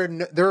 There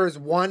is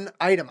one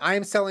item. I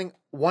am selling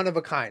one of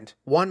a kind.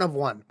 One of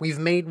one. We've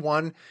made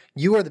one.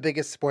 You are the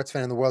biggest sports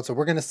fan in the world, so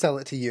we're going to sell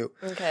it to you.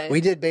 Okay.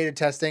 We did beta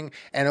testing,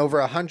 and over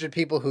 100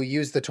 people who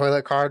used the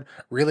toilet card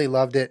really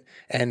loved it,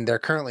 and they're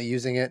currently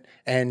using it,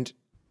 and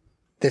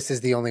this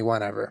is the only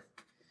one ever.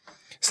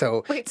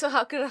 So Wait, so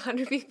how could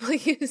 100 people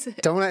use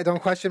it?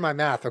 don't question my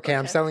math, okay?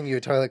 I'm selling you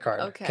a toilet card.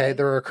 Okay.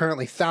 There are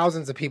currently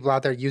thousands of people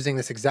out there using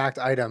this exact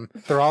item.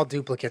 They're all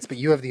duplicates, but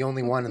you have the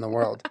only one in the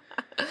world.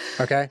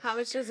 Okay? How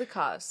much does it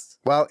cost?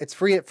 Well, it's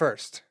free at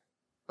first.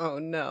 Oh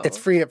no. It's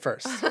free at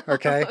first,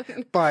 okay?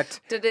 But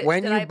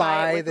when did you I buy it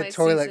buy with the my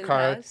toilet season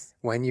card, pass?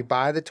 when you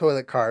buy the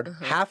toilet card,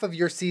 half of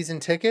your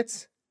season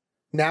tickets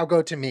now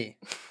go to me.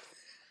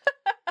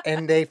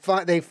 And they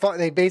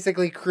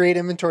basically create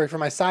inventory for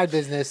my side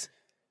business,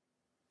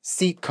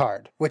 Seat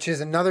Card, which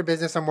is another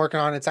business I'm working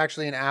on. It's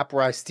actually an app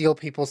where I steal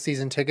people's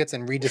season tickets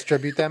and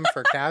redistribute them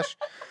for cash.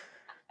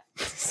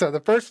 So the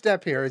first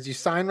step here is you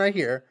sign right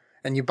here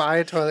and you buy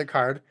a toilet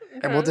card,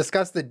 and we'll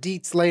discuss the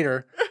deets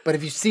later. But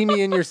if you see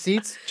me in your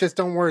seats, just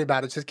don't worry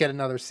about it. Just get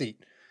another seat.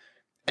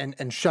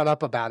 And shut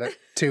up about it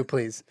too,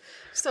 please.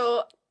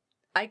 So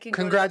I can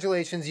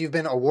Congratulations, you've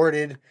been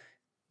awarded.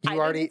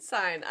 I didn't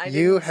sign.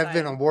 You have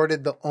been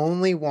awarded the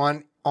only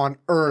one on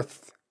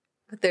Earth.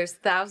 But there's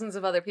thousands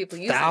of other people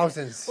using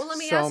Thousands. it. Well, let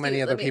me So ask you,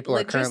 many other people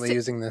are currently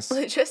using this.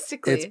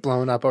 Logistically, It's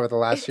blown up over the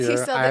last You year.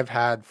 saw that- I've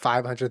had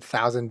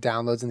 500,000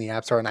 downloads in the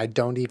App Store, and I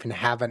don't even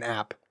have an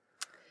app.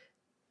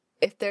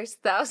 if there's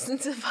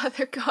thousands of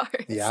other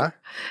cards, Yeah.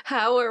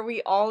 how are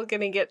we all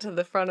going to get to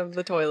the front of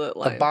the toilet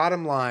line? The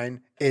bottom line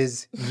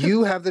is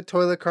you have the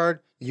toilet card,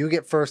 you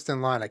get first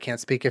in line. I can't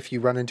speak if you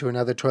run into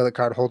another toilet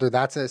card holder.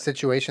 That's a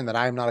situation that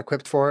I am not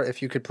equipped for.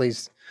 If you could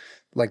please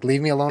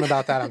leave me alone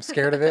about that. I'm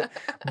scared of it.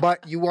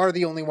 But you are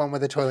the only one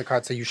with a toilet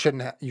card, so you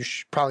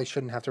probably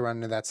shouldn't have to run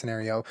into that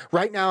scenario.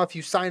 Right now, if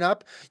you sign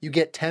up, you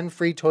get 10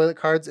 free toilet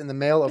cards in the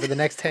mail over the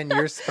next 10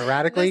 years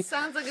sporadically. This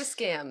sounds like a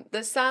scam.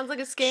 This sounds like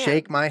a scam.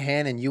 Shake my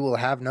hand and you will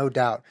have no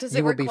doubt. Does you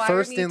it will be require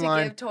first me in to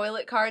line. give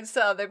toilet cards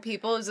to other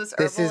people? Is this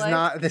This is Herbalife?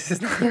 not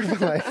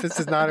Herbalife. This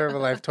is not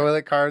Herbalife.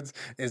 Toilet cards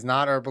is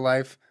not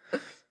Herbalife.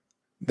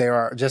 They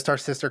are just our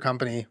sister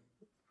company.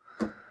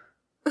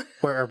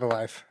 We're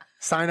Herbalife.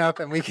 Sign up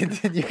and you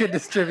can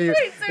distribute.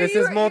 Wait, so this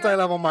is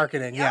multi-level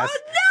marketing. Yes.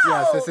 no!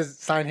 Yes, this is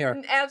sign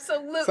here.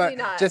 Absolutely So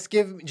not.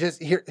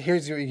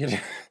 here's what you do.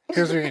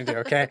 Here's what you're gonna do,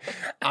 okay?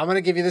 I'm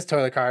gonna give you this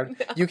toilet card.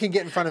 You can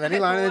get in front of any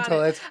line of the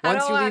toilets.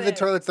 Once you leave the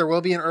toilets, there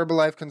will be an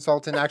Herbalife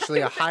consultant,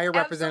 actually a higher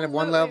representative,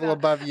 one level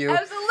above you.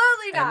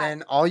 Absolutely not. And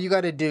then all you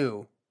got to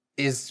do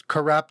is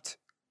corrupt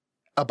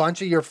a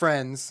bunch of your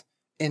friends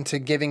into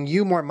giving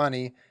you more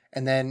money,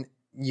 and then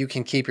you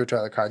can keep your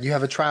toilet card. You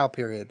have a trial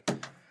period.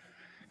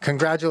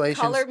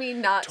 Congratulations. Color me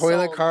not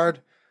toilet sold.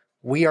 card.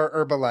 We are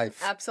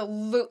Herbalife.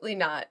 Absolutely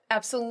not.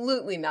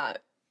 Absolutely not.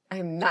 I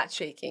am not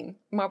shaking.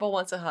 Marble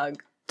wants a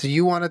hug. Do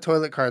you want a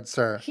toilet card,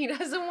 sir? He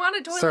doesn't want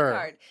a toilet Sir,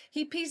 card.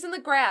 He pees in the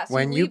grass.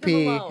 When you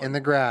pee in the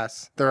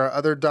grass, there are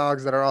other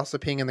dogs that are also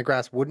peeing in the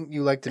grass. Wouldn't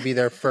you like to be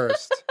there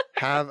first?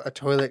 Have a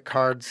toilet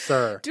card,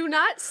 sir. Do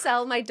not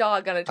sell my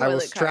dog on a toilet card. I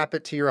will strap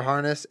it to your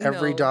harness.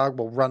 Every dog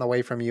will run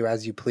away from you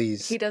as you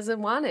please. He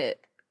doesn't want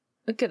it.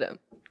 Look at him.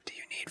 Do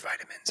you need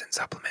vitamins and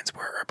supplements?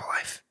 We're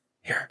Herbalife.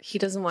 Here. He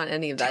doesn't want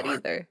any of that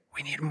either.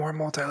 We need more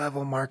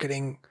multi-level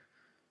marketing.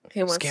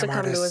 He wants to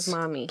come to his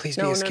mommy. Please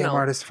be a scam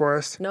artist for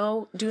us.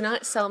 No, do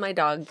not sell my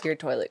dog your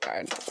toilet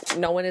card.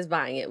 No one is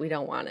buying it. We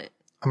don't want it.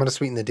 I'm going to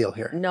sweeten the deal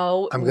here.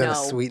 No, I'm going to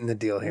sweeten the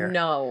deal here.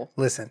 No.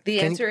 Listen.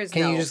 The answer is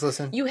no. Can you just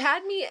listen? You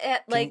had me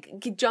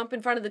at, jump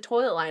in front of the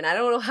toilet line. I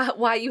don't know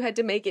why you had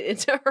to make it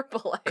into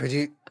Herbalife. Could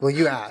you? Well,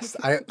 you asked.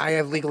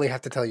 I legally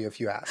have to tell you if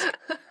you asked.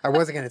 I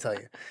wasn't going to tell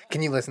you.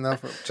 Can you listen, though,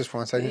 just for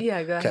 1 second?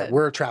 Yeah, go ahead. Okay,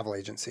 we're a travel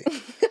agency.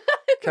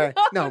 Okay.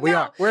 No, we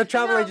are. We're a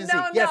travel agency.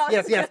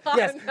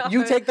 Yes.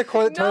 You take the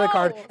toilet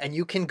card and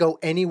you can go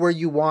anywhere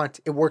you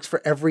want. It works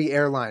for every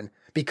airline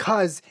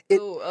because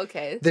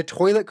the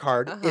toilet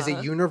card is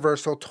a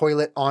universal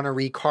toilet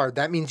honoree card.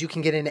 That means you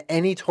can get into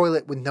any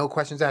toilet with no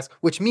questions asked,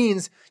 which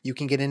means you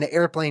can get into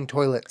airplane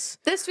toilets.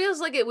 This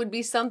feels like it would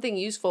be something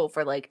useful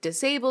for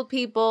disabled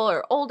people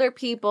or older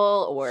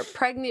people or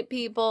pregnant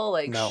people.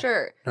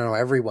 Sure. No,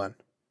 everyone.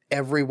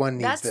 Everyone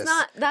needs this,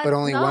 but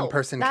only one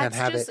person can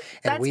have it,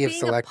 and we have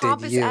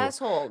selected you.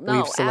 Asshole. No,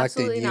 we've selected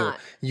absolutely you. Not.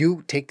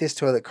 You take this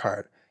toilet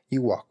card,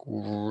 you walk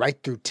right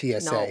through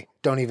TSA. No.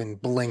 Don't even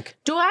blink.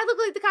 Do I look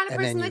like the kind of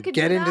person that could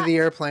do that? And then you get into the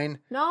airplane.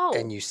 No.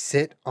 And you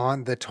sit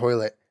on the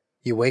toilet.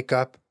 You wake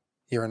up.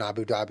 You're in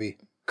Abu Dhabi.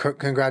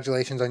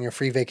 Congratulations on your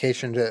free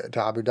vacation to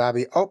Abu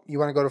Dhabi. Oh, you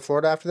want to go to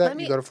Florida after that?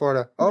 You go to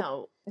Florida. Oh,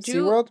 no.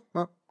 SeaWorld?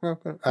 Oh.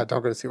 Don't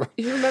go to SeaWorld.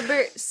 You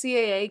remember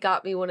CAA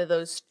got me one of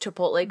those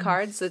Chipotle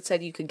cards that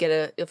said you could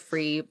get a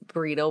free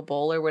burrito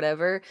bowl or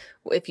whatever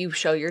if you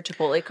show your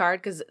Chipotle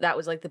card, because that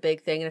was the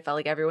big thing and it felt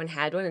like everyone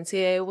had one, and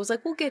CAA was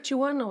like, we'll get you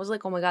one. I was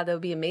like, oh my God, that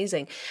would be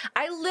amazing.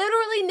 I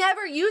literally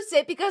never used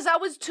it because I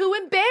was too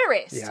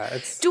embarrassed. Yeah,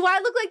 Do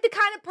I look like the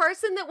kind of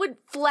person that would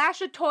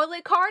flash a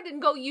toilet card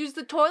and go use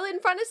the toilet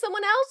in front of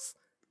someone else?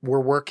 We're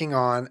working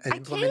on an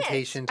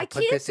implementation to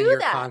put this in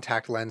your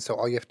contact lens, so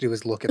all you have to do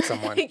is look at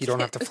someone. You don't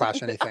have to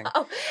flash anything.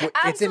 No,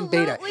 it's in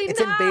beta. It's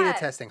in beta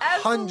testing.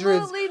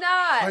 Absolutely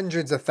not.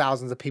 Hundreds of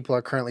thousands of people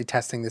are currently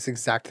testing this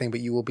exact thing,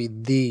 but you will be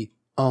the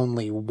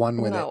only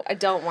one with it. No, I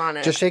don't want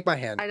it. Just shake my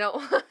hand. I don't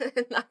want it.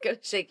 I'm not going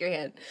to shake your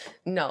hand.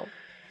 No,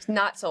 it's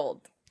not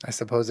sold. I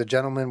suppose a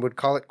gentleman would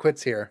call it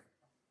quits here.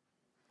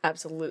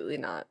 Absolutely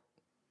not.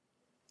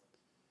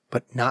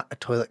 But not a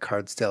toilet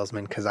card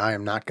salesman, because I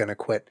am not going to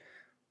quit.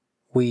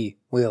 We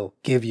will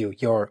give you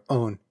your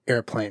own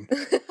airplane.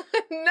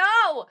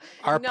 No!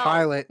 Our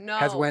pilot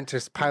has went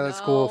to pilot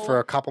school for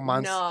a couple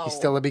months. No. He's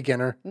still a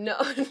beginner. No.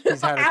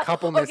 He's had a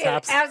couple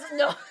mishaps.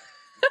 No.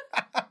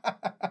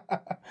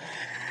 That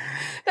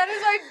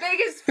is my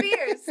biggest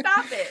fear.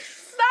 Stop it.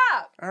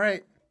 Stop. All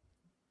right.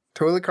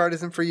 Toilet card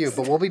isn't for you,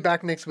 but we'll be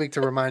back next week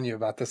to remind you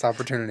about this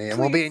opportunity, and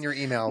we'll be in your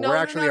email. We're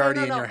actually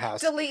already in your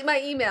house. Delete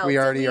my email. We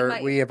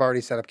have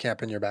already set up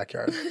camp in your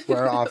backyard,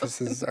 where our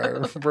offices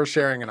are. We're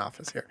sharing an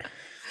office here.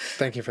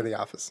 Thank you for the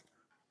office.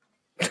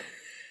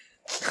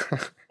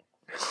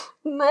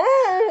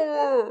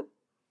 No,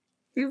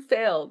 you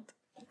failed.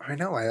 I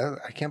know.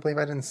 I can't believe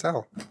I didn't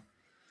sell.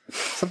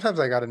 Sometimes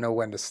I got to know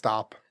when to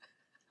stop.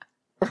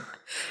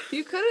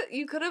 You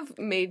could have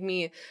made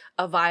me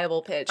a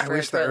viable pitch. I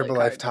wish the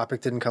Herbalife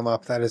topic didn't come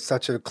up. That is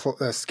such a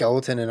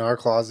skeleton in our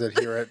closet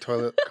here at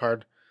Toilet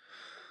Card.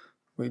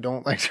 We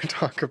don't like to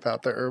talk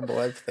about the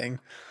Herbalife thing.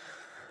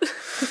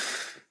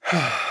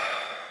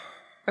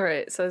 All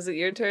right, so is it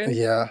your turn?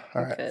 Yeah.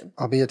 All right. Okay.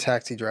 I'll be a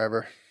taxi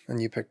driver,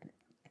 and you pick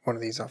one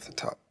of these off the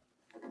top.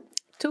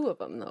 Two of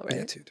them, though, right?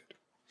 Yeah, two.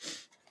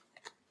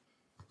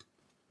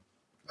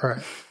 All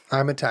right.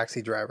 I'm a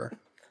taxi driver.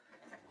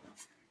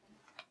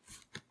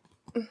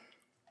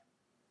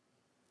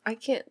 I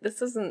can't.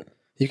 This isn't.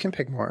 You can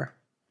pick more.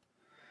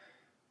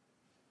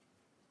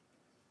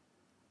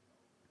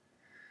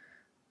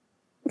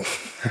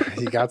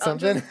 You got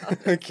something?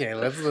 Okay,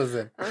 let's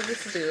listen. I'll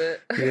just do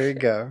it. Here you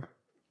go.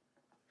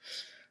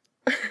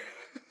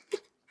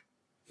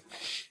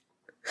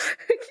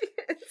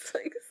 It's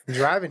like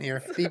driving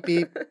here. Beep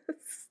beep.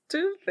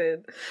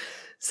 Stupid.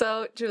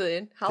 So,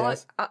 Julian, how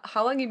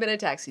long you been a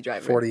taxi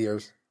driver? 40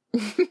 years.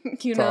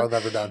 That's all I've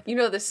ever done. You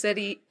know the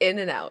city in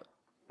and out.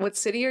 What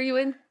city are you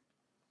in?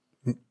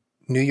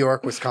 New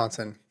York,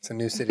 Wisconsin. It's a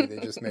new city they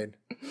just made.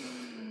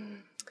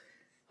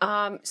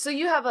 So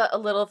you have a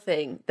little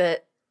thing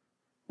that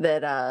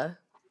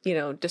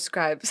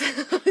describes.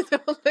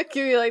 Don't look at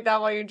me like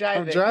that while you're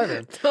driving. I'm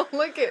driving. Don't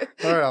look at.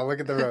 All right, I'll look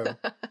at the road.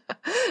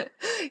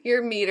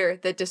 Your meter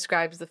that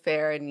describes the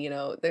fare, and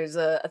there's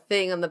a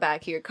thing on the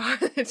back of your car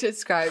that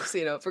describes,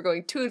 if we're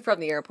going to and from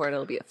the airport,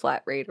 it'll be a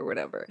flat rate or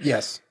whatever.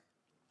 Yes.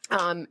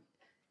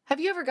 Have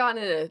you ever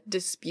gotten in a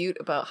dispute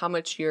about how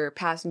much your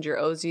passenger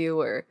owes you,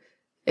 or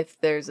if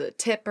there's a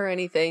tip or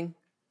anything?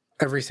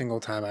 Every single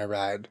time I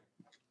ride,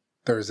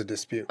 there is a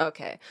dispute.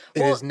 Okay.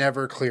 It is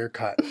never clear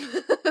cut.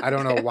 I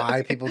don't know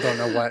why people don't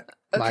know what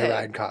my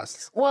ride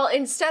costs. Well,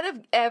 instead of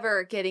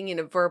ever getting in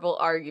a verbal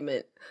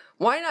argument,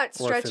 why not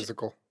stretch... Or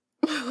physical.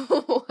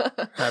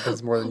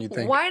 Happens more than you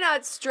think. Why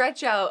not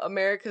stretch out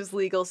America's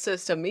legal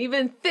system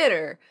even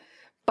thinner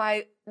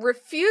by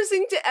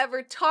refusing to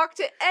ever talk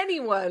to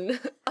anyone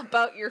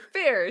about your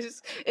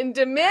fares and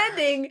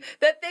demanding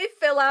that they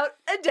fill out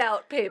a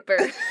doubt paper?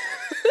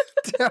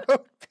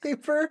 Doubt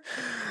paper?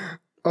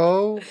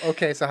 Oh,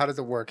 okay. So how does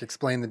it work?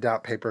 Explain the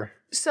doubt paper.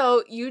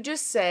 So you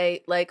just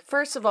say,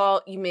 first of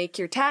all, you make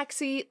your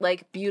taxi,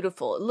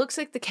 beautiful. It looks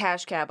like the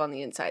cash cab on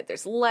the inside.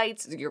 There's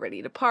lights. You're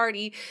ready to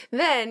party.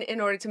 Then, in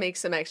order to make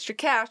some extra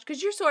cash,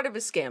 because you're sort of a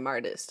scam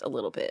artist a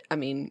little bit. I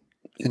mean...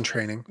 In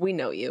training. We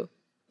know you.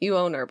 You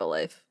own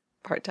Herbalife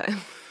part-time.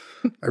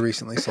 I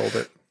recently sold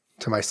it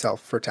to myself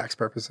for tax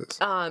purposes.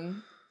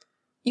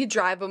 You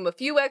drive them a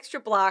few extra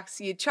blocks,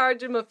 you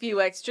charge them a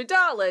few extra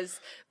dollars,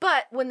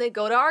 but when they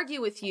go to argue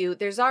with you,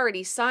 there's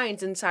already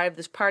signs inside of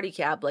this party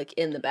cab,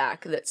 in the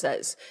back, that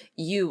says,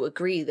 you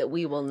agree that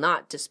we will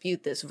not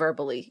dispute this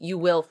verbally. You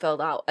will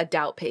fill out a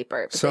doubt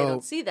paper. But they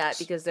don't see that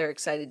because they're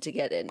excited to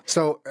get in.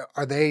 So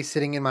are they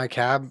sitting in my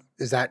cab?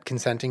 Is that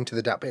consenting to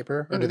the doubt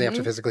paper? Or do they have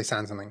to physically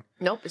sign something?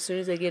 Nope. As soon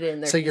as they get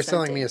in, they're So you're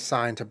consenting. selling me a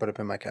sign to put up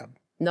in my cab?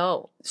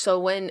 No. So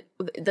when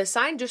the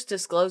sign just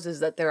discloses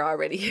that they're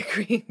already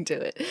agreeing to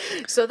it.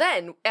 So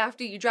then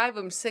after you drive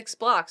them 6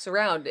 blocks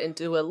around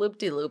into a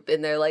loop-de-loop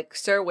and they're like,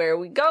 sir, where are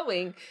we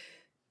going?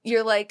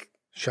 You're like,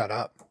 shut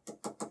up.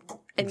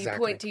 And you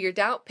point to your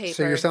doubt paper.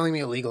 So you're selling me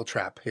a legal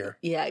trap here.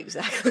 Yeah,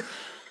 exactly.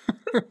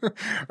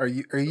 Are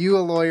you a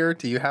lawyer?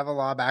 Do you have a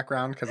law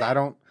background? Because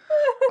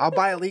I'll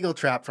buy a legal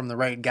trap from the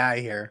right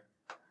guy here,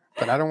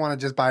 but I don't want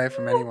to just buy it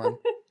from anyone.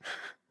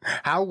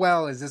 How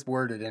well is this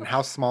worded and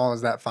how small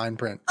is that fine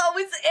print? Oh,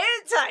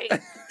 it's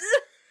airtight.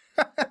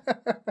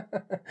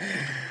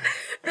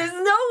 There's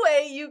no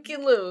way you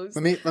can lose.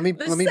 Let me.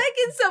 The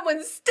second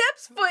someone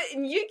steps foot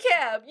in your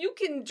cab, you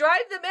can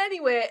drive them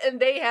anywhere and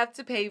they have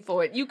to pay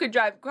for it. You could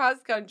drive cross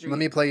country. Let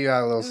me play you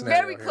out a little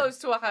scenario. Very close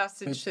to a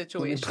hostage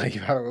situation. Let me play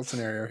you out a little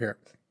scenario here.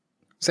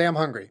 Say I'm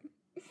hungry,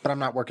 but I'm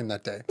not working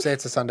that day. Say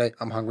it's a Sunday.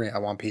 I'm hungry. I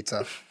want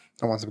pizza.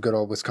 I want some good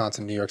old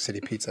Wisconsin, New York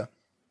City pizza.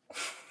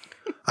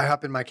 I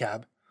hop in my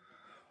cab.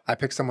 I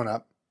pick someone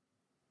up,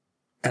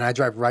 and I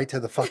drive right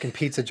to the fucking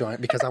pizza joint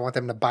because I want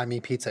them to buy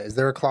me pizza. Is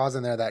there a clause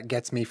in there that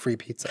gets me free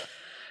pizza?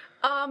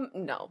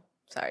 No.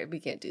 Sorry, we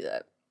can't do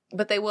that.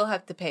 But they will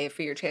have to pay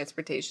for your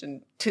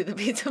transportation to the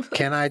pizza place.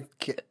 Can I?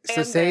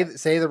 So say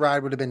the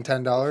ride would have been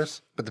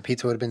 $10, but the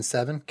pizza would have been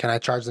 $7. Can I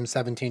charge them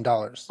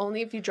 $17?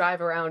 Only if you drive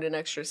around an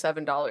extra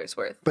 $7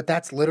 worth. But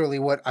that's literally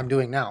what I'm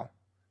doing now.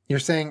 You're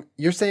saying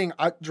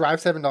I drive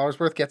 $7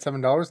 worth, get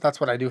 $7.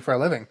 That's what I do for a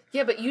living.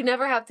 Yeah, but you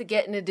never have to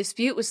get in a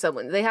dispute with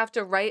someone. They have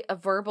to write a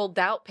verbal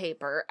doubt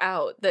paper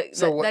out that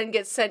then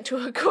gets sent to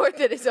a court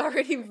that is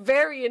already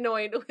very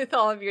annoyed with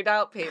all of your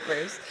doubt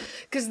papers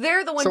because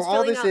they're the ones. So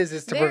all this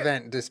is to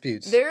prevent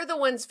disputes. They're the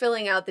ones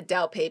filling out the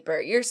doubt paper.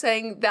 You're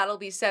saying that'll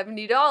be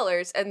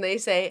 $70, and they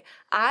say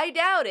I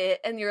doubt it,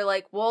 and you're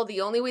like, well,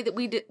 the only way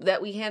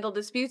that we handle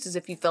disputes is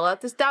if you fill out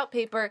this doubt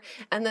paper,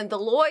 and then the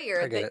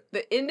lawyer,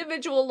 the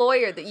individual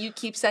lawyer that you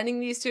keep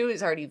sending these to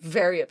is already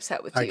very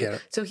upset with you. I get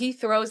it. So he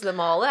throws them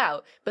all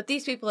out. But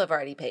these people have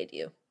already paid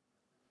you.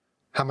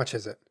 How much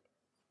is it?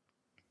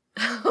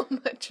 How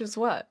much is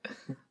what?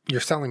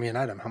 You're selling me an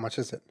item. How much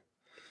is it?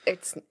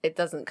 It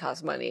doesn't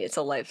cost money. It's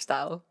a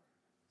lifestyle.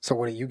 So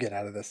what do you get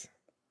out of this?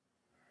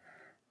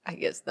 I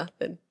guess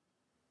nothing.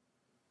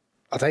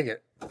 I'll take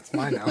it. It's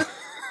mine now.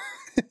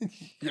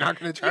 You're not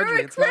going to charge me.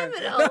 You're a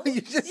criminal. No,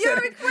 you just You're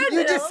a criminal.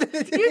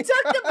 You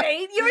took the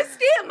bait. You're a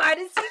scam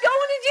artist. You're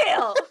going to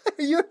jail.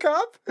 Are you a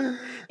cop?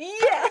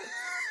 Yeah.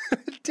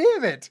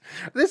 Damn it.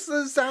 This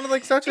sounded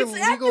like such a legal...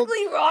 It's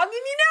ethically wrong and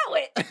you know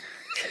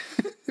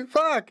it.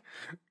 Fuck.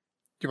 Do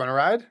you want to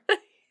ride?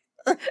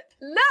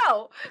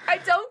 No, I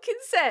don't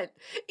consent.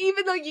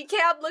 Even though your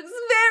cab looks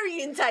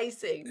very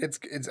enticing.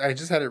 It's. I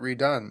just had it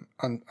redone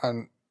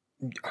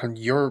on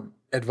your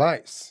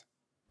advice.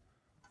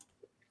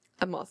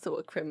 I'm also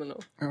a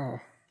criminal.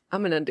 Oh.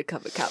 I'm an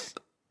undercover cop.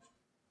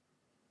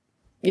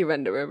 You're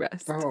under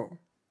arrest. Oh.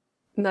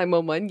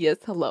 911, yes,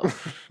 hello. Okay.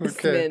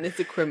 This man is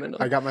a criminal.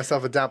 I got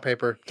myself a doubt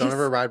paper. Don't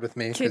ever ride with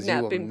me because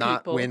you will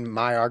not win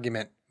my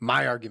argument.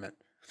 My argument.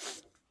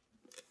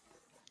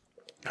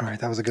 All right,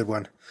 that was a good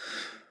one.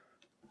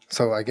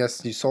 So I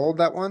guess you sold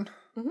that one?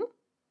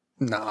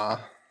 Mm-hmm. Nah,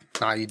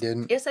 you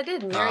didn't. Yes, I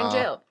did. And you're in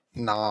jail.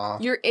 Nah.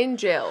 You're in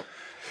jail.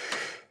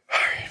 All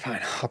right,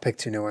 fine. I'll pick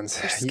 2 new ones.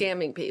 You're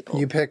scamming people.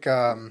 You pick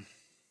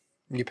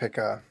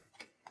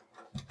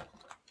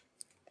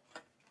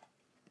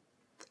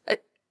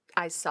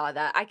I saw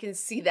that. I can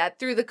see that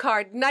through the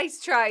card. Nice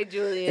try,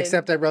 Julian.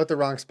 Except I wrote the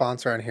wrong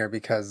sponsor on here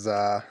because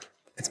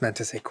it's meant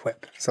to say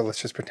Quip. So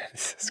let's just pretend it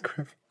says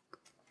Quip.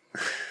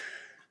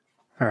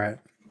 All right.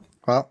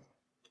 Well,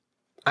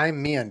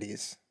 I'm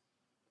MeUndies.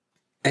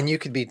 And you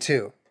could be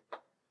too.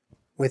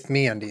 With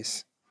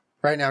MeUndies.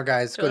 Right now,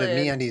 guys, go to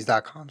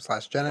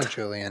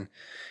MeUndies.com/JennaJulian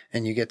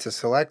and you get to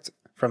select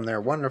from their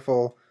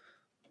wonderful,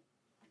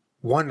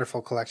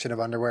 wonderful collection of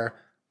underwear.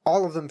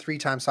 All of them 3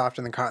 times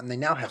softer than cotton. They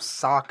now have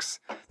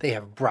socks. They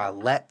have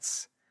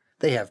bralettes.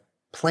 They have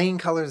plain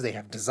colors. They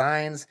have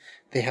designs.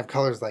 They have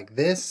colors like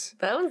this.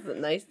 That was a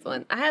nice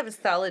one. I have a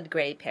solid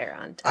gray pair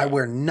on today. I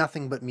wear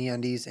nothing but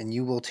MeUndies, and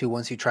you will too.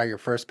 Once you try your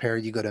first pair,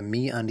 you go to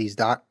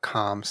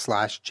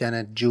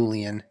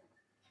MeUndies.com/JennaJulian,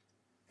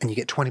 and you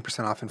get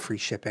 20% off and free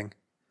shipping.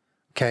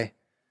 Okay?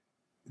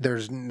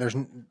 There's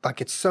like,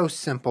 it's so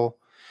simple.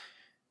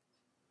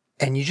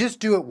 And you just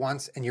do it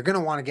once, and you're going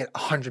to want to get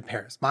 100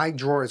 pairs. My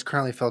drawer is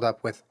currently filled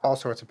up with all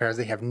sorts of pairs.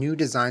 They have new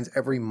designs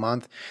every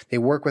month. They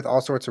work with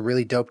all sorts of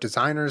really dope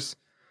designers.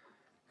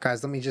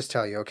 Guys, let me just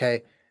tell you,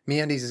 okay?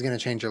 MeUndies is going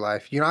to change your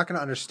life. You're not going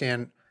to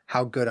understand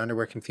how good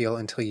underwear can feel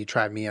until you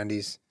try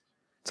MeUndies.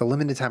 It's a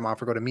limited time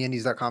offer. Go to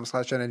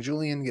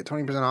MeUndies.com/JennaJulian. Get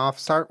 20% off.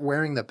 Start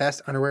wearing the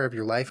best underwear of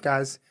your life,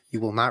 guys. You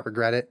will not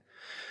regret it.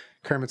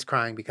 Kermit's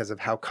crying because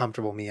of how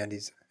comfortable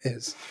MeUndies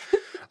is.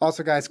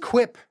 Also, guys,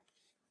 Quip.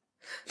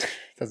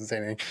 Doesn't say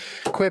anything.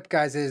 Quip,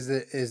 guys, is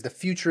the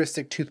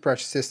futuristic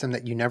toothbrush system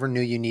that you never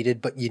knew you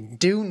needed, but you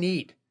do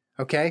need,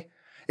 okay?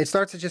 It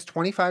starts at just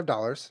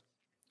 $25,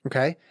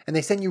 okay? And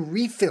they send you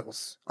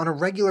refills on a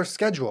regular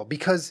schedule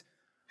because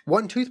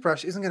one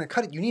toothbrush isn't going to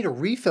cut it. You need a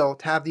refill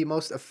to have the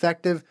most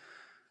effective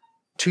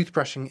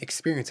toothbrushing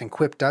experience, and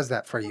Quip does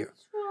that for you.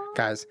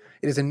 Guys,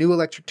 it is a new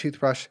electric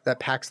toothbrush that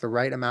packs the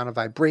right amount of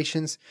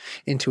vibrations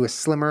into a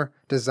slimmer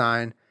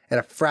design at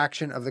a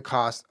fraction of the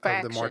cost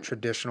of the more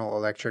traditional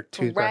electric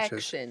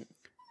toothbrushes.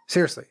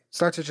 Seriously,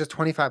 starts at just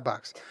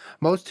 $25.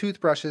 Most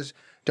toothbrushes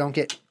don't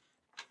get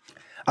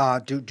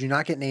do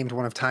not get named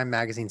one of Time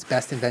Magazine's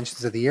best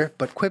inventions of the year,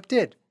 but Quip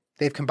did.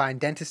 They've combined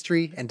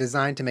dentistry and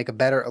design to make a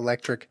better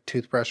electric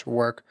toothbrush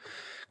work.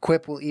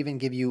 Quip will even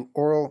give you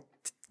oral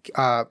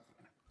care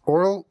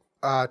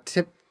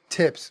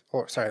tips.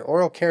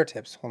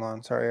 Hold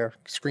on, sorry, our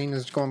screen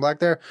is going black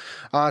there.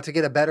 To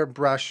get a better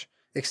brush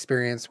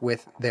experience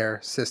with their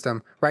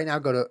system. Right now,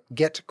 go to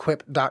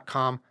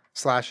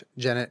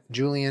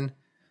getquip.com/JennaJulian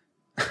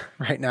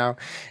right now,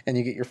 and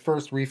you get your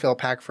first refill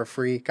pack for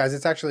free. Guys,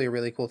 it's actually a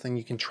really cool thing.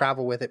 You can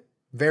travel with it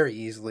very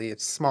easily.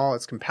 It's small,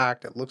 it's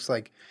compact, it looks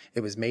like it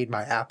was made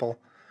by Apple.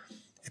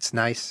 It's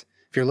nice.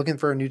 If you're looking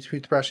for a new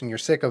toothbrush and you're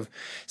sick of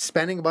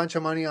spending a bunch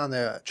of money on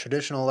the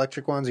traditional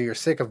electric ones, or you're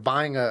sick of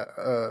buying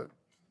a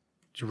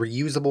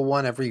reusable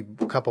one every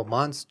couple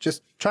months,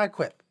 just try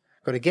Quip.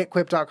 Go to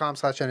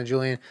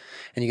getquip.com/JennaJulian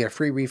and you get a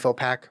free refill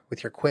pack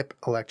with your Quip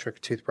electric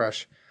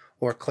toothbrush,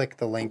 or click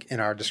the link in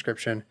our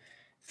description.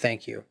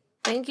 Thank you.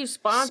 Thank you,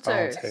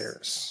 sponsors.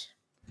 Sponsors.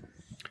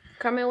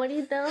 Carmen, what are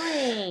you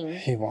doing?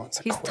 He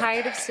wants a He's Quip.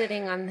 tired of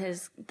sitting on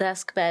his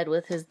desk bed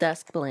with his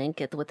desk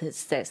blanket with his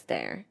sis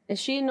there. Is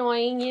she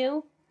annoying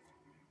you?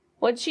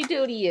 What'd she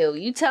do to you?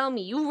 You tell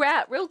me. You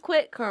rat real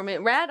quick,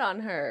 Kermit. Rat on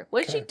her.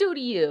 What'd she do to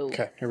you?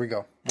 Okay, here we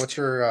go. What's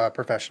your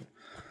profession?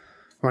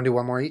 Want to do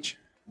one more each?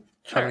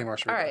 Sure. How many more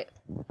should we All do? right.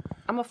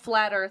 I'm a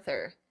flat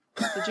earther.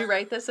 Did you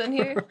write this in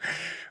here?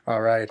 All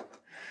right.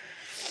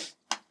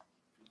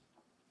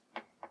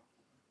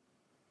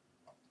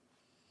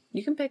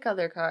 You can pick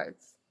other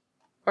cards.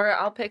 Or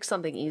I'll pick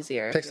something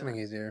easier. Pick something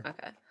easier.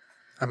 Okay.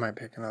 I might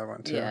pick another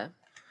one too. Yeah.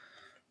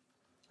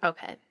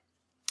 Okay.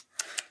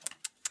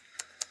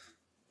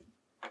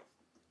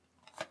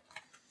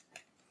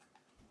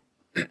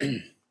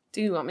 Do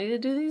you want me to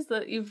do these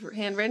that you've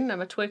handwritten?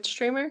 I'm a Twitch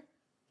streamer.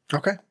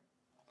 Okay.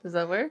 Does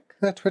that work?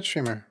 Yeah, Twitch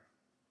streamer.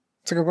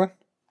 It's a good one.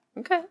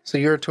 Okay. So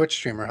you're a Twitch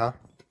streamer, huh?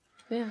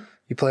 Yeah.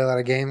 You play a lot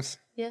of games?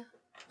 Yeah.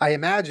 I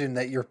imagine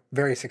that you're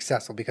very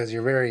successful because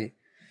you're very,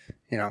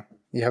 you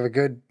have a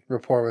good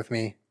rapport with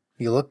me.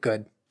 You look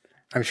good.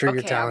 I'm sure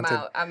you're talented.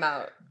 I'm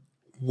out.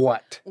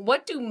 What?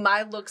 What do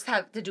my looks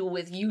have to do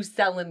with you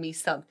selling me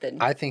something?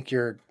 I think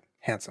you're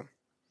handsome.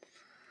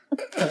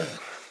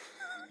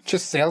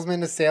 Just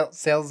salesman to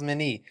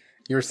salesman-y.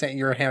 You're saying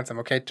you're handsome,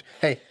 okay?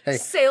 Hey.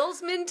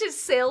 Salesman to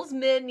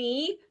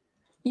salesman-y?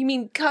 You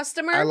mean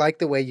customer? I like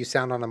the way you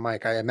sound on a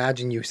mic. I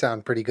imagine you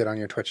sound pretty good on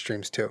your Twitch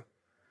streams too.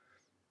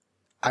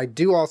 I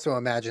do also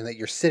imagine that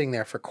you're sitting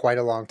there for quite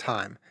a long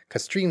time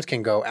because streams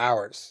can go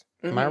hours.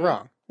 Am I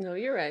wrong? No,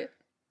 you're right.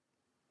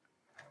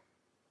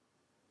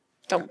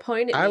 Don't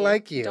point at me. I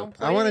like you. Don't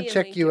point I want at to me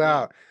check and you make it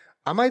out.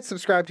 I might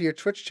subscribe to your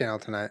Twitch channel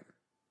tonight.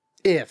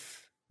 If.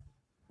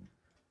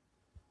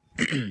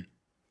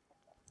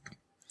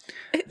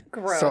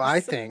 Gross. So I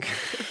think.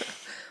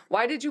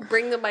 Why did you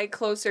bring the mic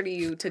closer to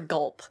you to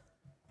gulp?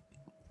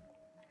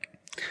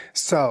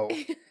 So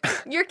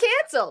You're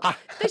canceled.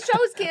 The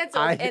show's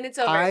canceled and it's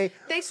over.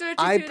 Thanks for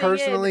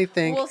tuning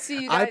in. We'll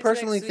see you guys I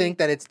personally next think week.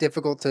 that it's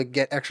difficult to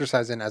get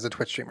exercise in as a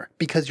Twitch streamer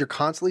because you're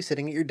constantly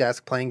sitting at your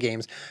desk playing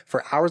games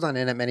for hours on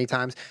end at many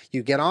times.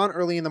 You get on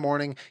early in the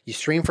morning, you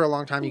stream for a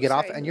long time, you get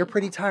off, and you're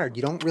pretty tired.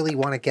 You don't really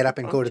want to get up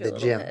and go to the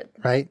gym,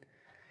 right?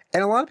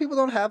 And a lot of people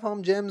don't have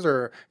home gyms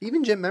or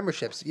even gym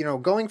memberships. You know,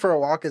 going for a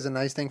walk is a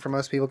nice thing for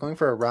most people. Going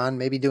for a run,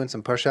 maybe doing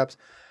some push-ups.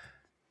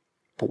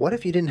 But what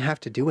if you didn't have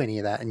to do any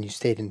of that and you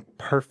stayed in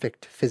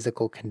perfect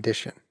physical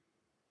condition?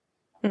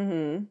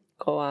 Mm-hmm.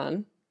 Go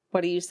on.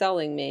 What are you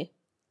selling me?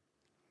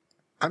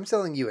 I'm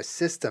selling you a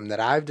system that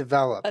I've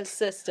developed. A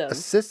system. A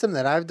system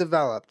that I've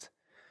developed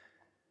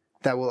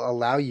that will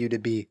allow you to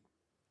be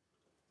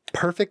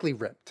perfectly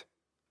ripped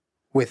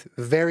with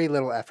very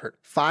little effort.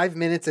 5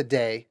 minutes a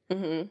day,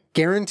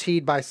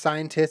 guaranteed by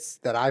scientists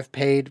that I've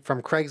paid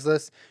from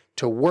Craigslist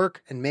to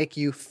work and make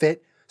you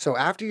fit. So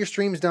after your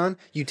stream's done,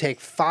 you take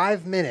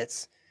 5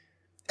 minutes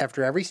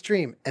after every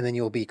stream, and then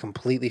you'll be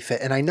completely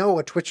fit. And I know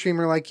a Twitch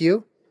streamer like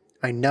you,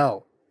 I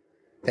know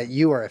that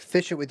you are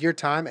efficient with your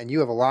time and you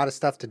have a lot of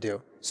stuff to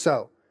do.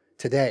 So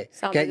today,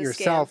 get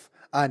yourself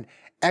an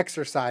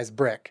exercise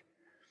brick.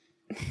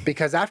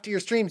 Because after your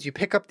streams, you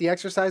pick up the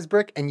exercise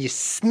brick and you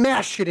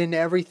smash it into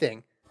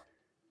everything.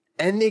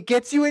 And it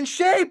gets you in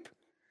shape.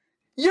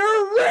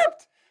 You're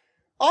ripped.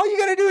 All you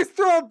got to do is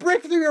throw a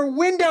brick through your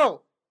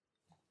window.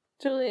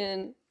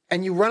 Julian.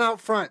 And you run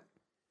out front.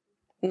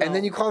 No. And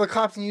then you call the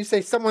cops and you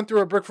say, someone threw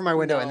a brick from my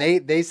window. No.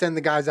 And they send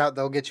the guys out.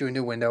 They'll get you a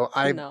new window.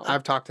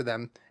 I've talked to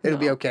them. It'll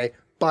be okay.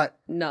 But.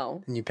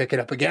 No. And you pick it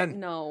up again.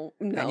 No.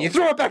 And you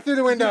throw it back through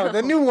the window.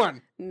 The new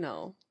one.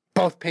 No.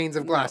 Both panes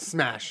of glass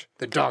smash.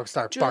 The dogs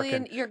start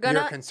barking. You're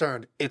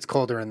concerned. It's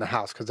colder in the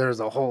house because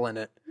there's a hole in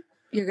it.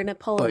 You're going to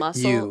pull a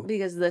muscle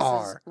because this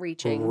is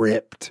reaching.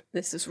 Ripped.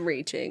 This is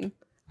reaching.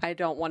 I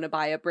don't want to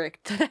buy a brick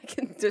that I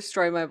can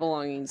destroy my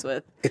belongings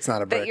with. It's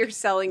not a brick. That you're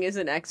selling is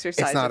an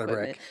exercise It's not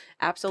equipment. A brick.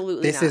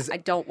 Absolutely not. I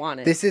don't want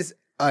it. This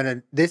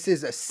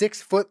is a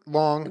 6 foot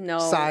long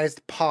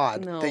sized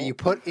pod that you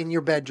put in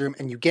your bedroom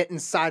and you get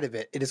inside of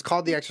it. It is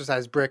called the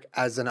exercise brick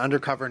as an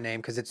undercover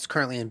name because it's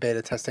currently in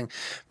beta testing,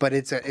 but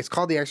it's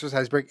called the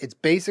exercise brick. It's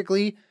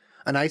basically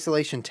an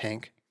isolation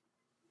tank,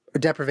 a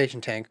deprivation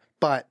tank,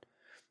 but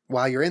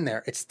while you're in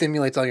there, it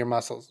stimulates all your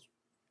muscles.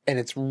 And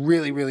it's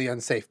really, really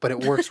unsafe, but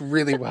it works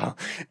really well.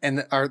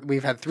 And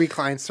we've had 3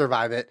 clients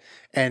survive it,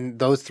 and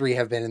those 3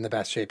 have been in the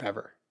best shape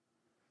ever.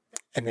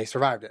 And they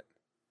survived it.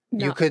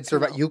 No, you could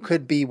survive. No. You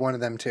could be one of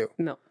them too.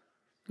 No.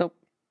 Nope.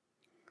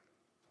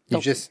 You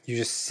just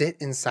sit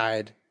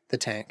inside the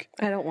tank.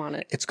 I don't want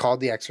it. It's called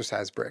the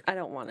exercise brick. I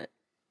don't want it.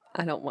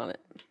 I don't want it.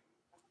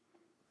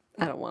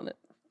 I don't want it.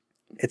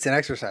 It's an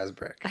exercise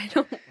brick. I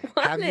don't want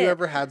it. Have you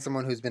ever had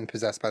someone who's been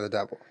possessed by the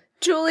devil?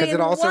 Julian, because it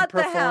also what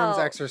performs the hell?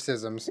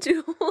 exorcisms.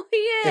 Julian,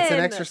 it's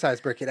an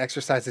exercise brick. It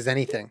exercises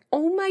anything.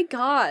 Oh my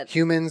God.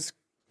 Humans,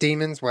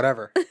 demons,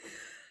 whatever.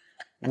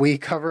 We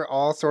cover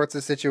all sorts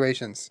of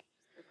situations.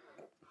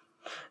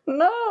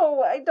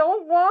 No, I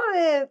don't want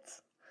it.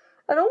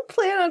 I don't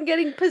plan on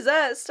getting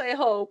possessed, I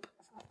hope.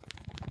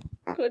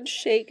 Good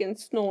shake and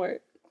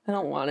snort. I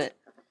don't want it.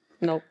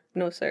 Nope.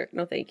 No, sir.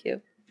 No, thank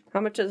you. How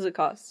much does it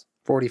cost?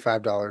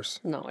 $45.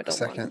 No, I don't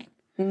want it.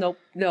 Nope.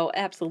 No,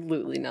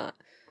 absolutely not.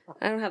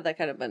 I don't have that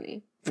kind of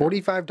money.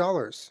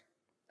 $45.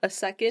 A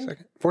second?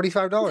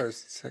 $45 a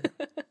second.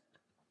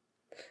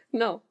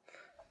 No.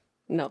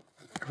 No.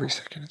 Every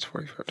second it's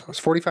 $45.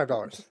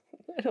 $45.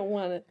 I don't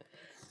want it.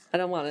 I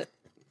don't want it.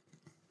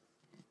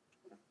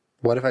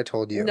 What if I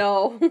told you?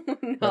 No.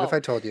 No. What if I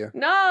told you?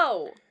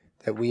 No.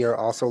 That we are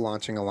also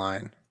launching a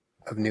line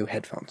of new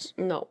headphones.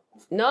 No.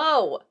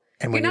 No.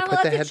 And when you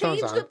put the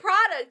headphones on, the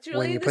product, Julie.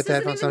 when you put the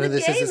headphones on,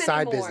 this is a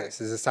side business.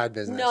 This is a side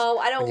business. No,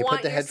 I don't want your When you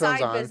put the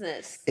headphones on,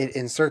 business. It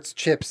inserts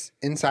chips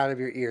inside of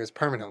your ears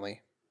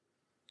permanently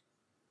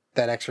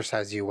that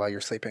exercise you while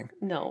you're sleeping.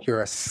 No.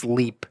 You're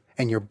asleep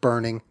and you're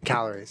burning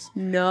calories.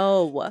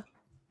 No.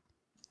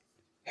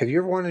 Have you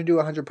ever wanted to do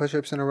 100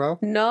 push-ups in a row?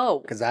 No.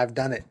 Because I've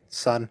done it,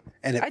 son,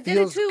 and it feels good. I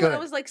did it too when I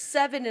was like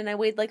 7 and I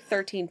weighed like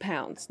 13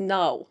 pounds.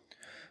 No.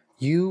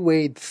 You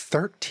weighed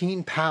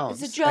 13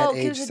 pounds. It's a joke.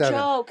 It was a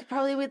joke. It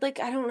probably weighed like,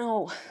 I don't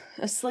know.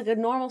 It's like a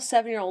normal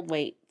 7-year-old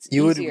weight. It's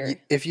easier.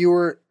 If you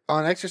were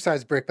on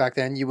exercise brick back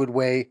then, you would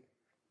weigh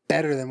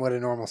better than what a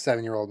normal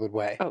 7-year-old would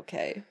weigh.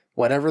 Okay.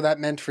 Whatever that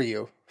meant for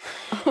you.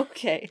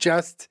 Okay.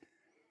 Just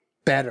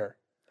better.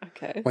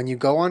 Okay. When you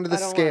go onto the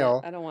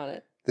scale, I don't want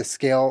it. The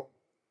scale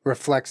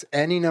reflects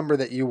any number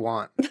that you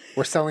want.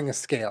 We're selling a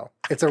scale.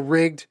 It's a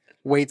rigged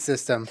weight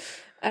system.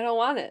 I don't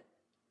want it.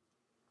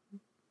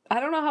 I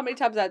don't know how many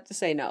times I have to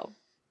say no.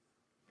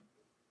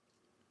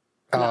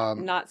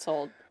 Not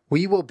sold.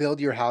 We will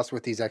build your house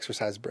with these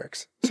exercise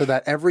bricks so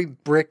that every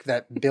brick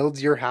that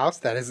builds your house,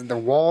 that is in the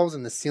walls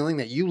and the ceiling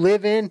that you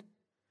live in,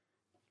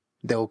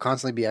 they will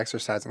constantly be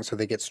exercising so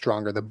they get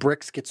stronger. The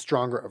bricks get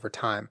stronger over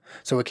time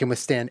so it can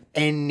withstand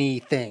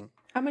anything.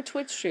 I'm a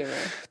Twitch streamer.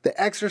 The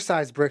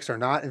exercise bricks are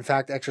not, in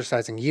fact,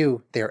 exercising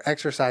you. They are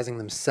exercising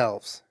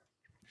themselves.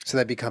 So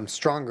they become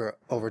stronger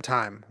over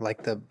time,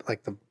 like the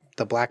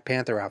Black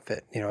Panther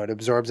outfit. You know, it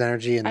absorbs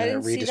energy and I then it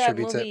didn't see that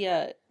redistributes movie it.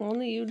 yet.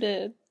 Only you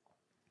did.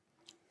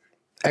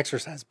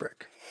 Exercise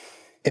brick.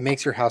 It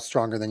makes your house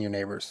stronger than your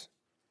neighbors.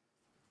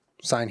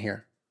 Sign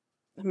here.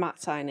 I'm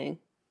not signing.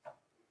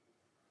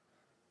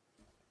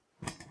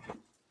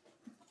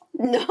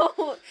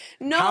 No,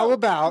 no. How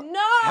about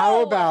no?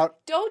 how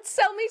about Don't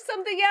sell me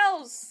something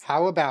else.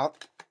 how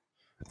about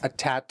a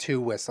tattoo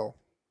whistle?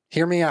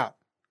 Hear me out.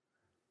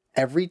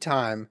 Every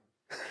time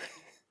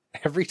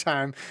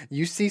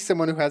you see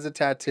someone who has a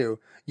tattoo,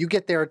 you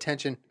get their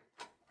attention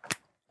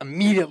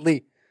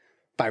immediately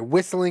by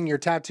whistling your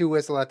tattoo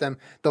whistle at them.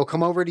 They'll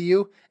come over to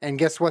you, and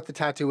guess what the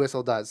tattoo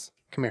whistle does?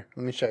 Come here,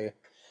 let me show you.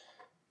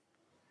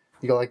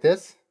 You go like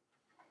this,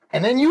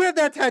 and then you have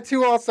that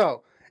tattoo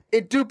also.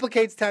 It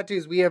duplicates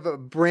tattoos. We have a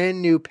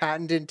brand new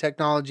patented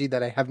technology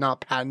that I have not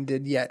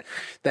patented yet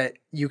that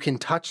you can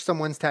touch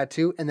someone's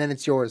tattoo and then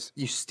it's yours.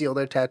 You steal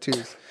their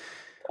tattoos.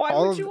 Why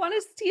would you want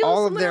to steal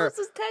someone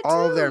else's tattoos?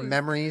 All of their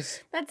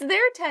memories. That's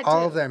their tattoo.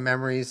 All of their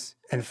memories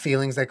and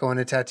feelings that go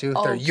into tattoo,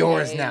 they're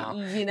yours now.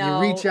 You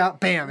know, you reach out,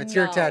 bam, it's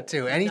your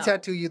tattoo. Any no.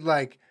 tattoo you'd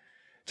like,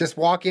 just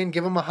walk in,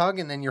 give them a hug,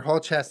 and then your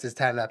whole chest is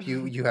tatted up.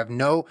 You have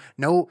no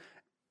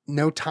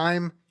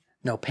time,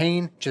 no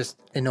pain,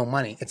 and no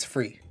money. It's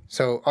free.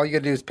 So all you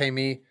gotta do is pay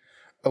me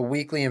a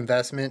weekly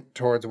investment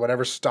towards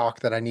whatever stock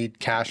that I need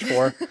cash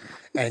for,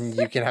 and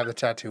you can have the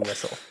tattoo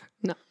whistle.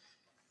 No.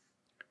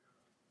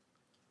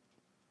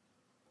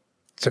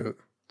 So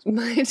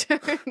My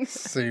turn.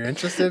 So you're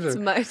interested? It's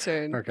my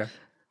turn. Okay.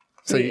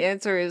 So the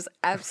answer is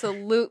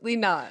absolutely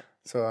not.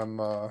 So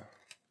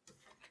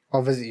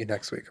I'll visit you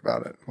next week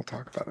about it. We'll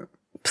talk about it.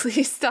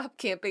 Please stop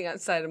camping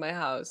outside of my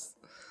house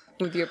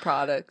with your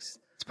products.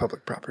 It's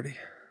public property.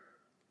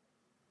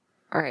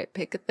 All right,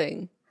 pick a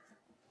thing.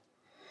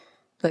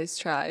 Nice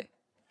try.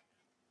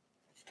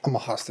 I'm a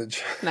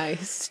hostage.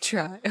 Nice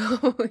try.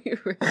 Oh, you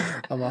really...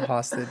 I'm a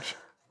hostage.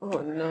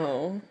 Oh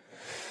no.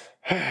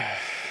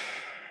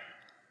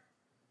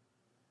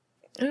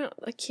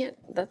 I can't.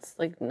 That's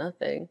like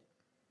nothing.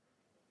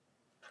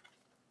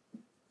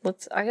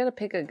 I gotta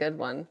pick a good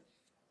one.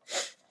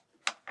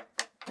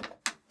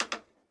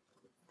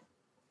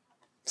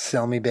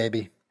 Sell me,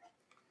 baby.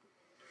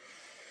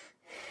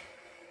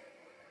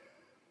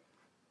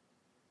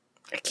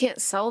 I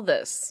can't sell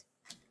this.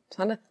 It's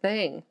not a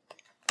thing.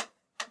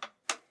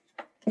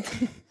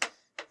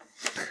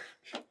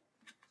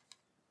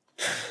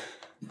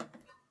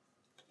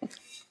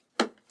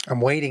 I'm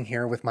waiting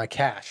here with my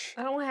cash.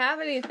 I don't have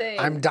anything.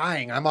 I'm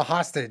dying. I'm a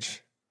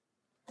hostage.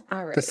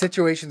 All right. The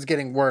situation's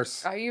getting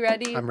worse. Are you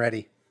ready? I'm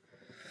ready.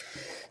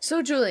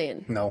 So,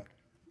 Julian, No.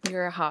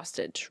 you're a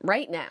hostage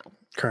right now.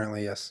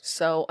 Currently, yes.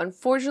 So,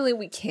 unfortunately,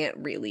 we can't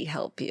really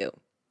help you.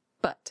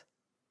 But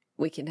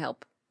we can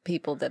help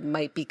people that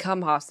might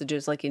become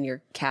hostages, like in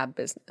your cab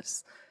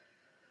business.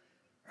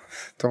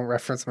 Don't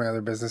reference my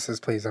other businesses,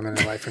 please. I'm in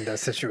a life and death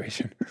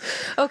situation.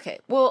 Okay.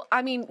 Well,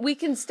 I mean, we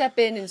can step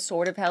in and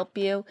sort of help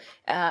you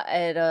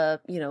at a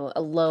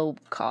low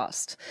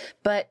cost.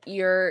 But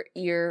you're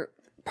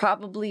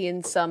probably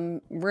in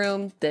some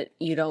room that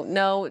you don't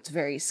know. It's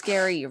very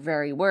scary. You're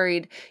very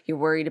worried. You're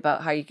worried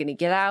about how you're going to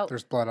get out.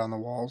 There's blood on the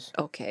walls.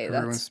 Okay,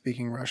 Everyone's that's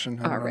speaking Russian.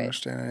 I don't right.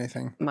 understand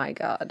anything. my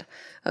God.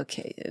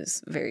 Okay,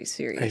 it's very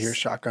serious. I hear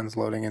shotguns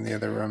loading in the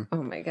other room.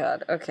 Oh my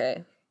God.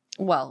 Okay.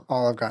 Well,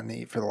 All I've gotten to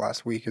eat for the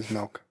last week is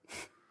milk.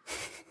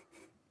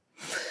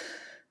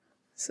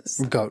 this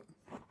is Goat.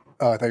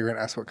 Oh, I thought you were going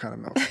to ask what kind of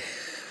milk.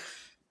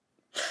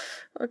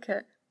 okay.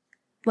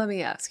 Let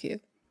me ask you.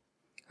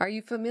 Are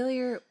you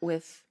familiar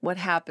with what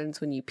happens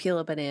when you peel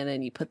a banana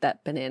and you put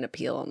that banana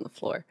peel on the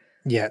floor?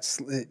 Yeah,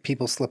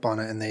 people slip on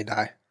it and they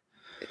die.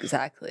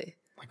 Exactly.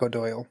 Like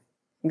O'Doyle.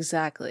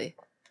 Exactly.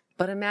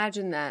 But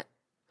imagine that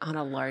on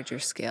a larger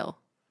scale.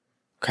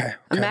 Okay.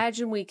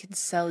 Imagine we could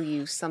sell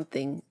you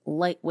something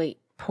lightweight,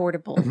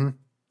 portable,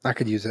 I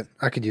could use it.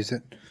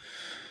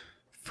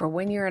 for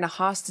when you're in a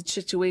hostage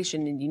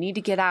situation and you need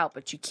to get out,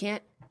 but you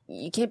can't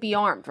be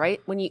armed,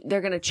 right?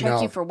 They're going to check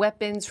No. you for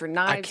weapons, for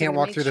knives. I can't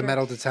walk through the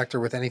metal detector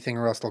with anything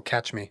or else they'll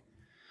catch me.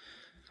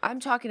 I'm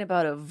talking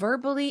about a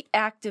verbally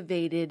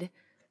activated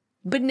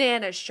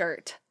banana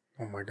shirt.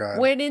 Oh my God.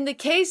 When in the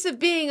case of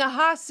being a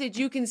hostage,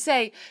 you can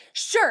say,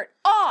 shirt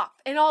off.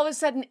 And all of a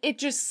sudden it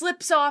just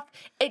slips off.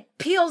 It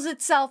peels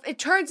itself. It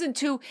turns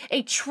into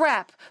a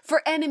trap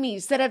for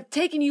enemies that have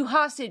taken you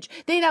hostage.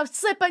 They now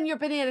slip on your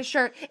banana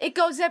shirt. It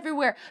goes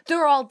everywhere.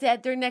 They're all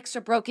dead. Their necks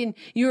are broken.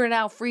 You are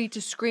now free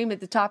to scream at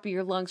the top of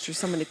your lungs for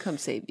someone to come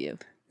save you.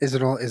 Is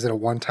it a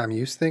one-time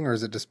use thing or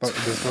is it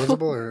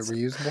disposable or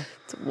reusable?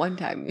 It's a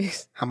one-time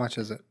use. How much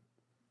is it?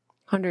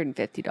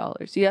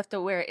 $150. You have to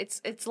wear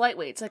it. It's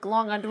lightweight. It's like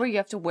long underwear. You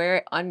have to wear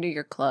it under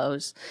your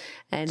clothes.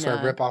 And So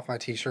I rip off my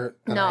t-shirt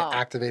and no. I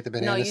activate the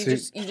banana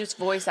suit? you just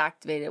voice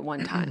activate it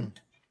one time.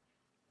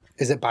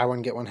 Is it buy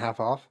one, get one half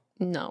off?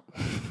 No.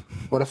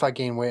 What if I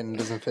gain weight and it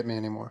doesn't fit me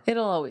anymore?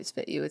 It'll always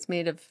fit you. It's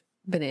made of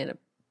banana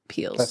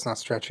peels. That's not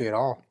stretchy at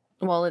all.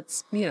 Well,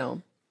 it's,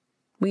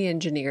 we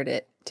engineered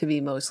it to be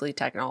mostly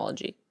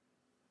technology.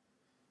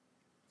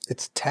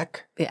 It's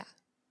tech? Yeah.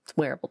 It's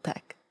wearable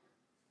tech.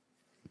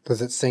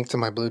 Does it sync to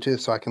my Bluetooth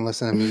so I can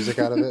listen to music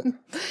out of it?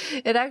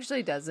 It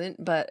actually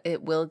doesn't, but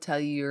it will tell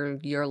you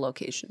your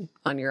location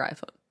on your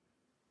iPhone.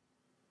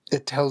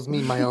 It tells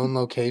me my own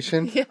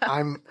location? Yeah.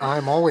 I'm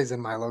always in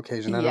my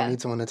location. I Yeah. don't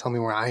need someone to tell me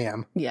where I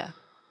am. Yeah.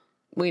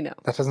 We know.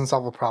 That doesn't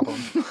solve a problem.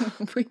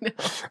 We know.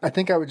 I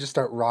think I would just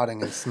start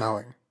rotting and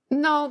smelling.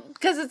 No,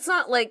 because it's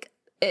not like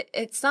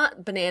it's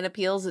not banana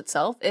peels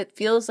itself. It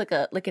feels like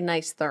a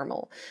nice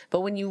thermal.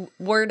 But when you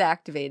word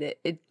activate it,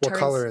 What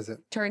color is it?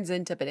 turns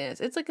into bananas.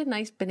 It's like a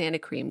nice banana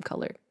cream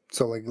color.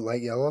 So like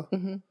light yellow?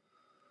 Mm-hmm.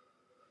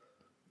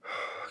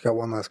 I got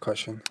one last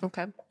question.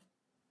 Okay.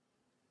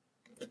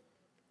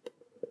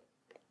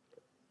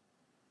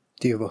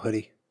 Do you have a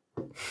hoodie?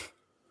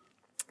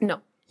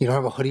 No. You don't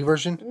have a hoodie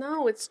version?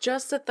 No, it's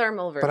just a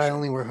thermal version. But I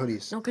only wear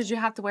hoodies. No, because you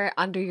have to wear it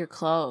under your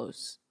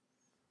clothes.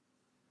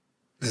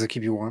 Does it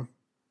keep you warm?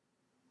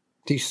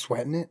 Do you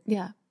sweat in it?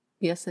 Yeah.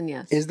 Yes and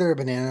yes. Is there a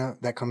banana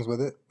that comes with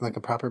it? Like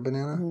a proper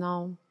banana? No.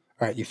 All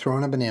right, you throw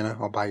in a banana,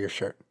 I'll buy your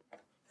shirt.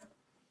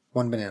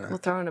 One banana. We'll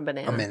throw in a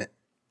banana. A minute.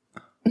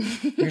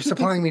 You're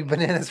supplying me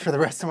bananas for the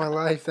rest of my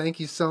life. Thank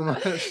you so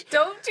much.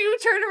 Don't you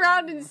turn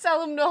around and sell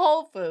them to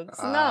Whole Foods.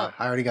 No.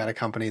 I already got a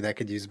company that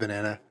could use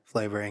banana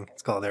flavoring.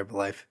 It's called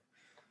Herbalife.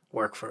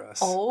 Work for us.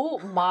 Oh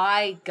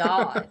my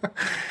God.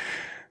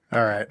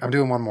 All right, I'm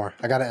doing one more.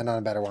 I got to end on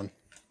a better one.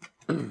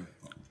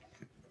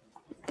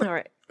 All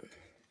right.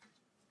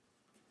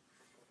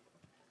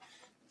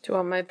 Do you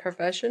want my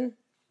profession?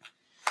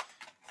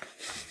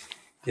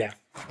 Yeah.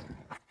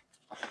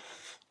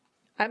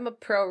 I'm a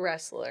pro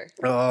wrestler.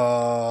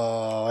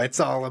 Oh, it's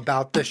all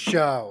about the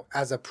show.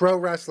 As a pro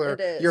wrestler, It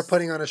is. you're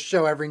putting on a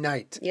show every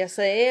night. Yes,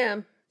 I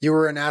am. You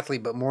are an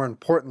athlete, but more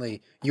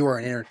importantly, you are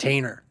an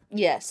entertainer.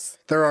 Yes.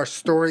 There are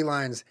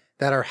storylines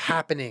that are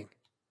happening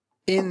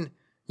in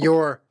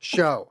your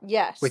show.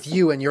 Yes. With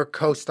you and your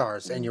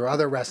co-stars and your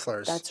other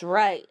wrestlers. That's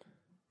right.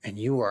 And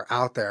you are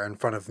out there in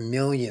front of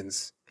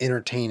millions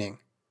entertaining.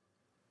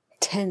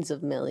 Tens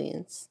of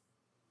millions.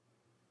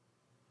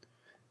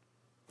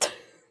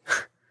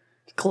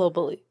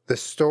 Globally. The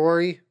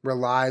story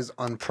relies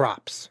on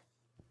props.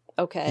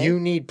 Okay. You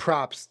need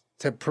props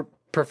to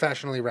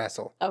professionally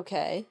wrestle.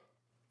 Okay.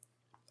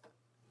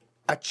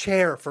 A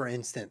chair, for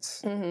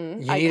instance.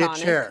 Mm-hmm. You need a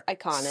chair.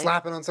 Iconic.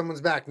 Slap it on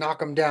someone's back, knock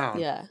them down.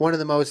 Yeah. One of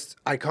the most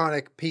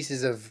iconic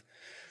pieces of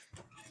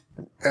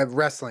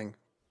wrestling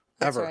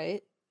That's ever.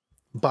 right.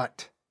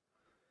 But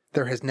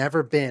there has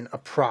never been a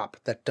prop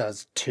that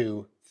does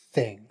two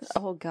things.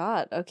 Oh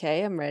God.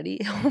 Okay, I'm ready.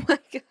 Oh my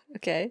God.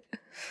 Okay.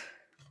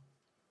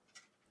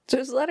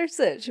 Just let her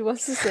sit. She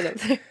wants to sit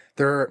up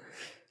there.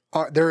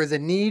 There is a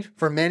need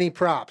for many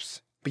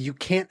props, but you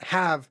can't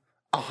have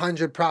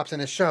 100 props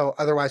in a show.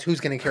 Otherwise, who's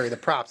going to carry the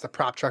props? The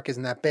prop truck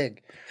isn't that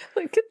big.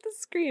 Look at the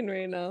screen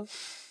right now.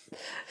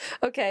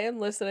 Okay, I'm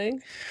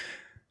listening.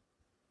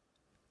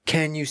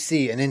 Can you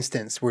see an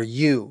instance where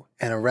you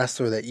and a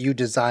wrestler that you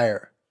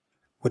desire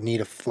would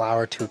need a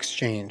flower to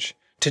exchange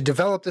to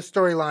develop the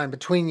storyline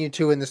between you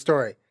two in the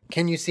story?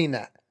 Can you see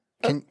that?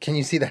 Can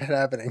you see that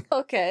happening?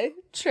 Okay,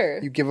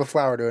 sure. You give a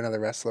flower to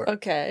another wrestler.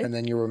 Okay. And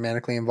then you're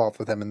romantically involved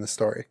with them in the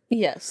story.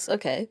 Yes,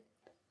 okay.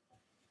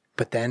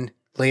 But then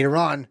later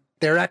on,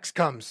 their ex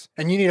comes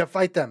and you need to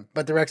fight them.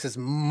 But their ex is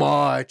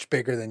much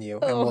bigger than you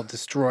and will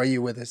destroy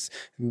you with his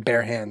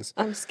bare hands.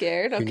 I'm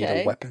scared. Okay. You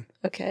need a weapon.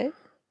 Okay.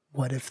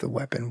 What if the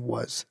weapon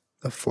was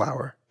the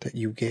flower that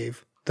you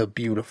gave the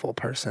beautiful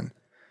person?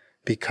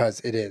 Because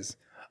it is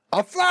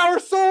a flower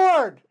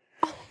sword!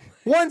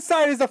 One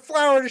side is a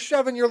flower to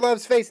shove in your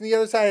love's face, and the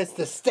other side is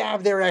to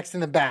stab their ex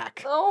in the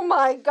back. Oh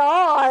my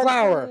God.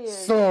 Flower, Please.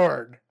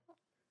 sword.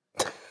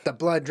 The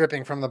blood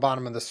dripping from the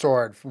bottom of the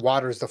sword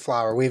waters the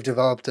flower. We've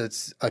developed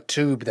a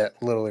tube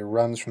that literally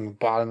runs from the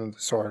bottom of the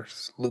sword,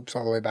 loops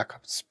all the way back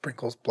up,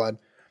 sprinkles blood.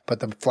 But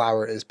the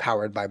flower is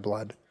powered by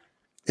blood.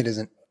 It is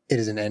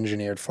an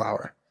engineered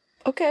flower.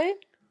 Okay.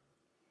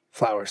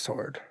 Flower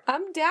sword.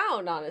 I'm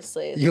down,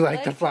 honestly. You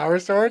like the flower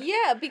sword?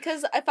 Yeah,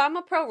 because if I'm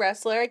a pro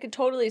wrestler, I could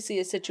totally see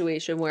a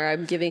situation where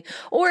I'm giving,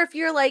 or if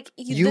you're like,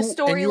 the And you are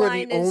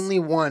storyline the is. only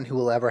one who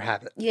will ever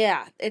have it.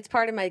 Yeah, it's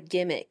part of my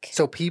gimmick.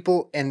 So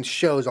people and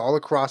shows all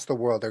across the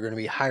world are going to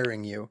be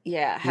hiring you.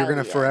 Yeah, You're going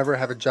to forever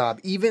have a job.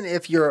 Even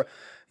if you're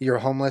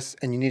homeless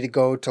and you need to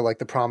go to like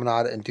the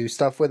promenade and do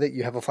stuff with it,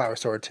 you have a flower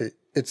sword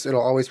it'll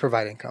always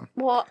provide income.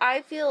 Well,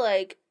 I feel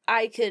like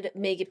I could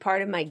make it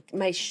part of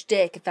my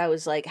shtick if I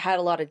was like had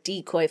a lot of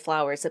decoy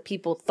flowers that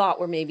people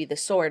thought were maybe the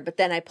sword, but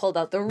then I pulled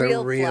out the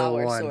real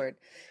flower one. sword.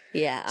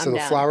 Yeah, I'm So the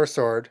down. flower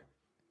sword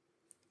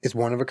is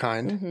one of a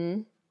kind.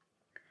 Mm-hmm.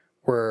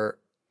 Where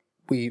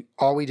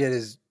all we did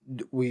is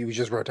we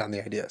just wrote down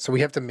the idea. So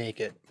we have to make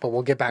it, but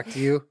we'll get back to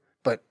you.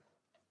 But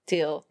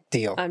Deal.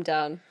 I'm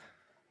down.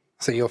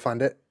 So you'll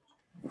fund it?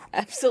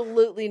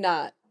 Absolutely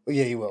not.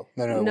 Yeah, you will.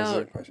 No, it was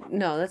a question.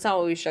 No, that's not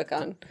what we shook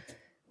on.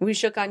 We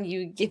shook on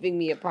you giving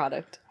me a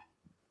product.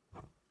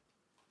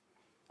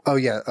 Oh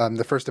yeah,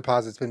 the first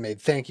deposit's been made.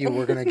 Thank you.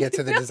 We're gonna get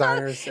to the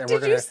designers, and Did we're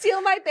gonna you steal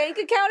my bank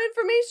account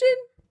information?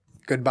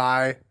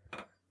 goodbye.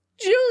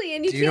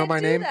 Julian, you Do you know can't my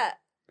do name? that.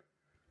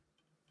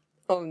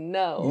 Oh,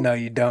 no. No,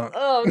 you don't.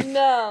 Oh,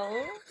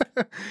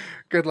 no.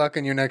 Good luck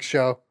on your next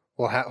show.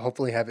 We'll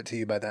hopefully have it to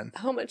you by then.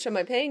 How much am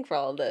I paying for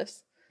all of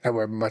this?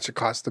 However much it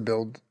costs to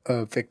build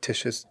a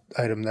fictitious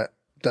item that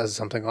does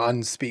something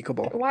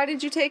unspeakable. Why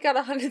did you take out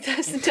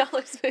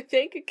 $100,000 in my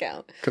bank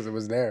account? Because it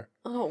was there.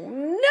 Oh,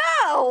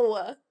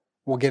 no!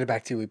 We'll get it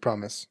back to you, we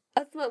promise.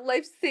 That's my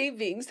life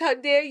savings. How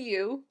dare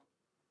you?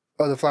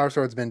 Oh, the flower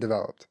sword's been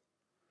developed.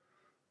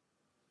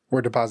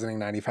 We're depositing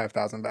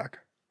 $95,000 back.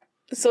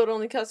 So it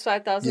only costs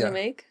 $5,000 Yeah. to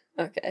make?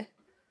 Okay.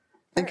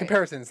 In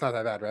comparison, it's not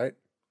that bad, right?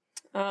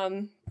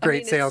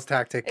 Great Sales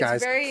tactic,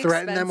 guys. very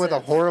Threaten them with a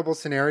expensive. horrible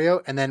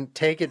scenario and then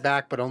take it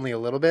back, but only a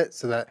little bit,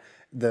 so that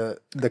the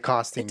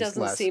cost It seems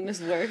doesn't less. seem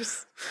as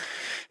worse.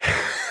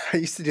 I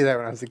used to do that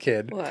when I was a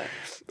kid. What?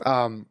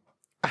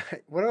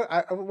 What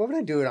would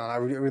I do it on? I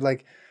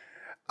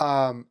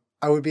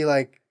would be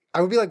like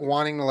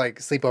wanting to like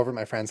sleep over at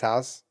my friend's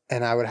house,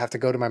 and I would have to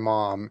go to my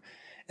mom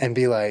and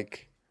be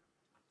like,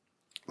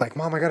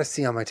 Mom, I got a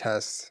C on my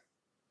test.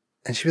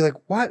 And she'd be like,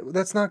 what?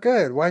 That's not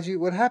good. What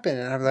happened?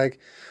 And I'd be like,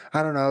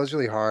 I don't know. It was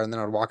really hard. And then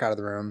I'd walk out of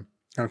the room.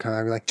 And I'd come out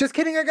and be like, just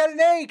kidding. I got an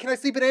A. Can I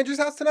sleep at Andrew's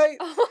house tonight?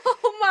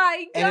 Oh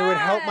my God. And it would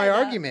help my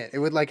argument. It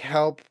would like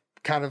help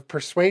kind of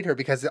persuade her,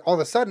 because all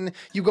of a sudden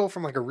you go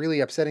from like a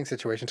really upsetting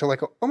situation to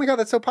like, oh my God,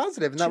 that's so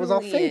positive. And that was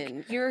all fake.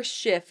 Julian, you're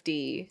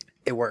shifty.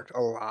 It worked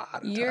a lot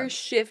of You're times.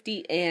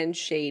 shifty and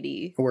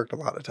shady. It worked a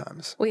lot of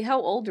times. Wait,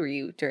 how old were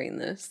you during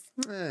this?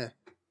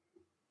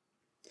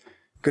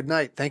 Good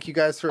night. Thank you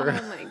guys for Oh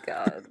my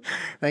God.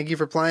 thank you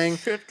for playing.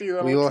 Shifty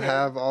little We will kid.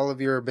 have all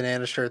of your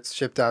banana shirts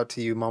shipped out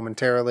to you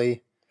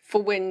momentarily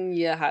For when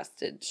you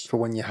hostage. for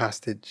when you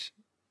hostage.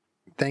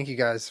 Thank you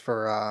guys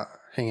for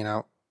hanging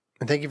out.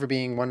 And thank you for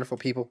being wonderful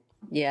people.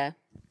 Yeah.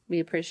 We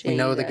appreciate We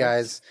know you the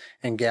guys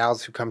and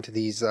gals who come to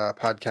these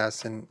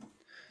podcasts and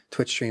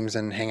Twitch streams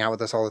and hang out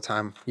with us all the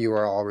time. You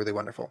are all really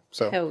wonderful.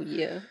 So Hell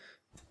yeah.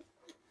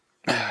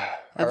 all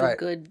Have right. a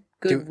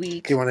good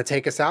week. Do you want to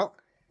take us out?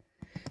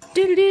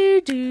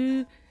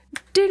 Do-do-do-do.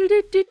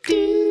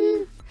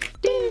 Do-do-do-do-do.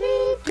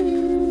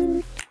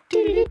 Do-do-do-do.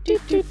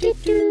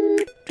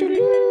 Do-do-do-do-do.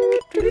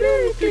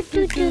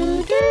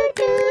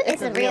 Do-do-do-do-do.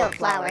 It's a real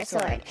flower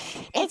sword.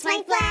 It's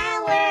my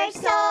flower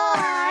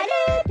sword.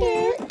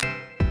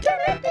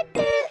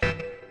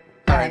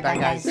 All right, bye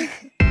guys.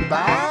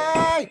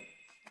 Bye.